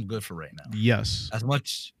feel like I'm good for right now. Yes. As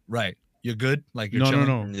much, right? You're good? Like you're No, chilling?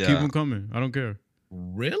 no. Yeah. Keep them coming. I don't care.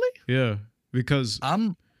 Really? Yeah, because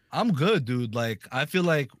I'm good, dude. Like I feel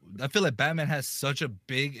like Batman has such a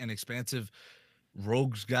big and expansive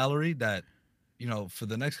rogues gallery that for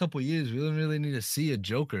the next couple of years we don't really need to see a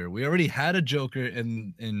Joker. We already had a Joker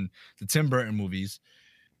in the Tim Burton movies.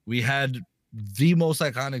 We had the most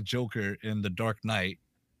iconic Joker in The Dark Knight,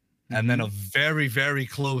 and then a very, very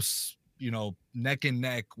close, neck and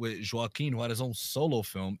neck with Joaquin, who had his own solo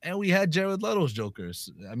film, and we had Jared Leto's Jokers.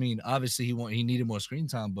 I mean, obviously he needed more screen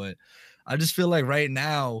time, but I just feel like right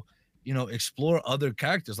now, explore other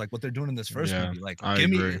characters like what they're doing in this first Yeah, movie. Like, I give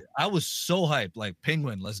me. agree. I was so hyped. Like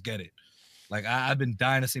Penguin, let's get it. Like I've been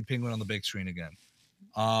dying to see Penguin on the big screen again.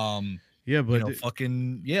 yeah, but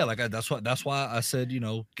That's why I said,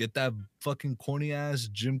 get that fucking corny ass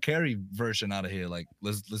Jim Carrey version out of here. Like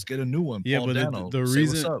let's get a new one. yeah, Paul but Dano, the say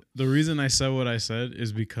what's up. reason I said what I said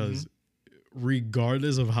is because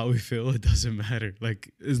regardless of how we feel, it doesn't matter.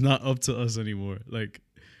 Like it's not up to us anymore. Like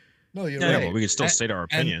No, you're Yeah, right. but we can still And- state our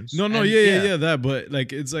and- opinions. no, And- yeah, that. But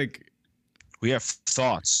like it's like We have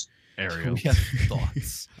thoughts, Ariel. We have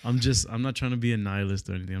thoughts. I'm not trying to be a nihilist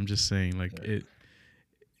or anything. I'm just saying like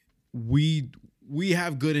we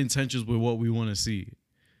have good intentions with what we want to see.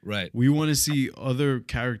 Right. We want to see other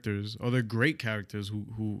characters, other great characters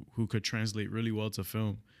who could translate really well to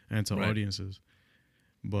film and to Right. audiences.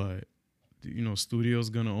 But studio's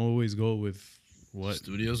gonna always go with what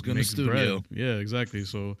Studio's gonna makes studio. bread. Yeah, exactly.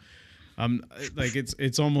 So I'm like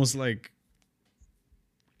it's almost like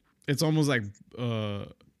it's almost like a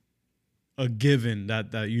given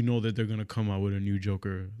that you know that they're gonna come out with a new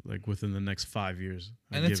Joker like within the next 5 years.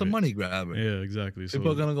 And it's a money grabber. Yeah, exactly.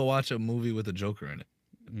 People are gonna go watch a movie with a Joker in it.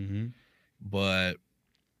 Mm-hmm. But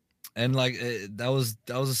and like that was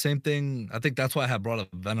the same thing. I think that's why I had brought up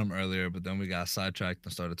Venom earlier, but then we got sidetracked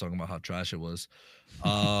and started talking about how trash it was.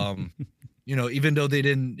 You know, even though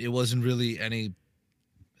it wasn't really any.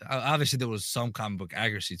 Obviously, there was some comic book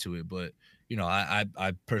accuracy to it, but you know, I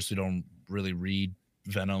personally don't really read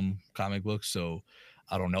Venom comic books, so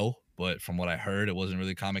I don't know. But from what I heard, it wasn't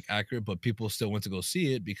really comic accurate. But people still went to go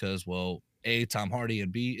see it because, well, A, Tom Hardy,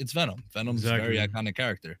 and B, it's Venom. Venom's a very iconic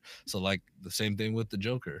character. So like the same thing with the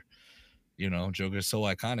Joker. You know, Joker is so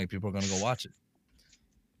iconic, people are gonna go watch it.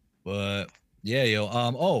 But yeah, yo.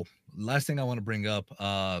 Oh, last thing I want to bring up,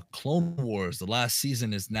 Clone Wars, the last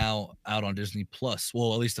season is now out on Disney Plus.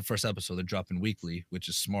 Well, at least the first episode, they're dropping weekly, which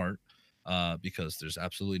is smart, because there's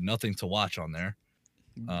absolutely nothing to watch on there.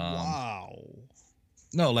 Wow.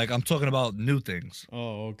 No, like I'm talking about new things.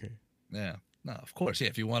 Oh, okay. Yeah. No, of course. Yeah.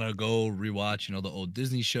 If you want to go rewatch, you know, the old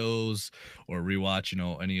Disney shows or rewatch, you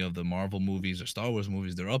know, any of the Marvel movies or Star Wars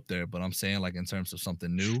movies, they're up there. But I'm saying like in terms of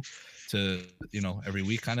something new to, you know, every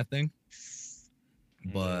week kind of thing.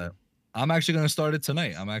 But I'm actually gonna start it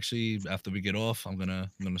tonight. I'm actually, after we get off, I'm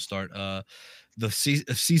gonna start the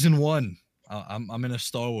season 1. I'm in a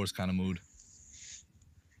Star Wars kind of mood.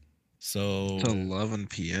 So It's 11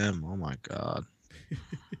 p.m. Oh my god.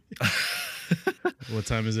 What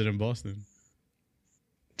time is it in Boston?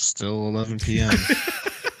 Still 11 p.m.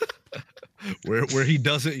 where he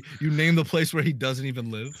doesn't, you name the place where he doesn't even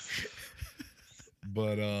live.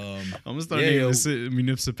 But I'm gonna start naming the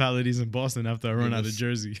municipalities in Boston after I run out of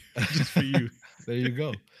Jersey. Just for you. There you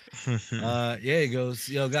go. Yeah, it goes.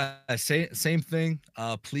 Yo, guys, same thing.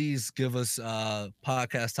 Please give us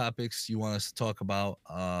podcast topics you want us to talk about.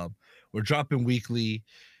 We're dropping weekly,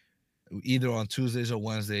 either on Tuesdays or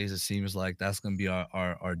Wednesdays. It seems like that's gonna be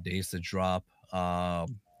our days to drop.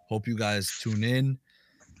 Hope you guys tune in.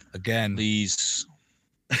 Again, Please.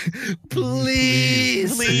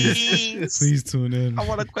 Please tune in. I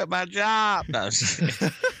want to quit my job. No,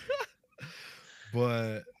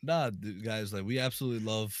 but nah, guys, like we absolutely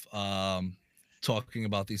love talking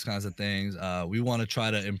about these kinds of things. We want to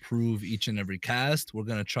try to improve each and every cast. We're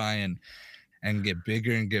gonna try and get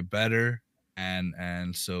bigger and get better.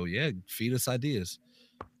 And so yeah, feed us ideas.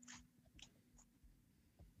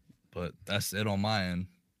 But that's it on my end.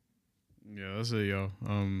 Yeah, that's it, yo.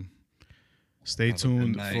 Stay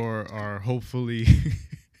tuned for our hopeful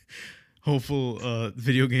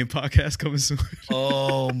video game podcast coming soon.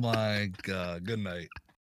 Oh my god. Good night.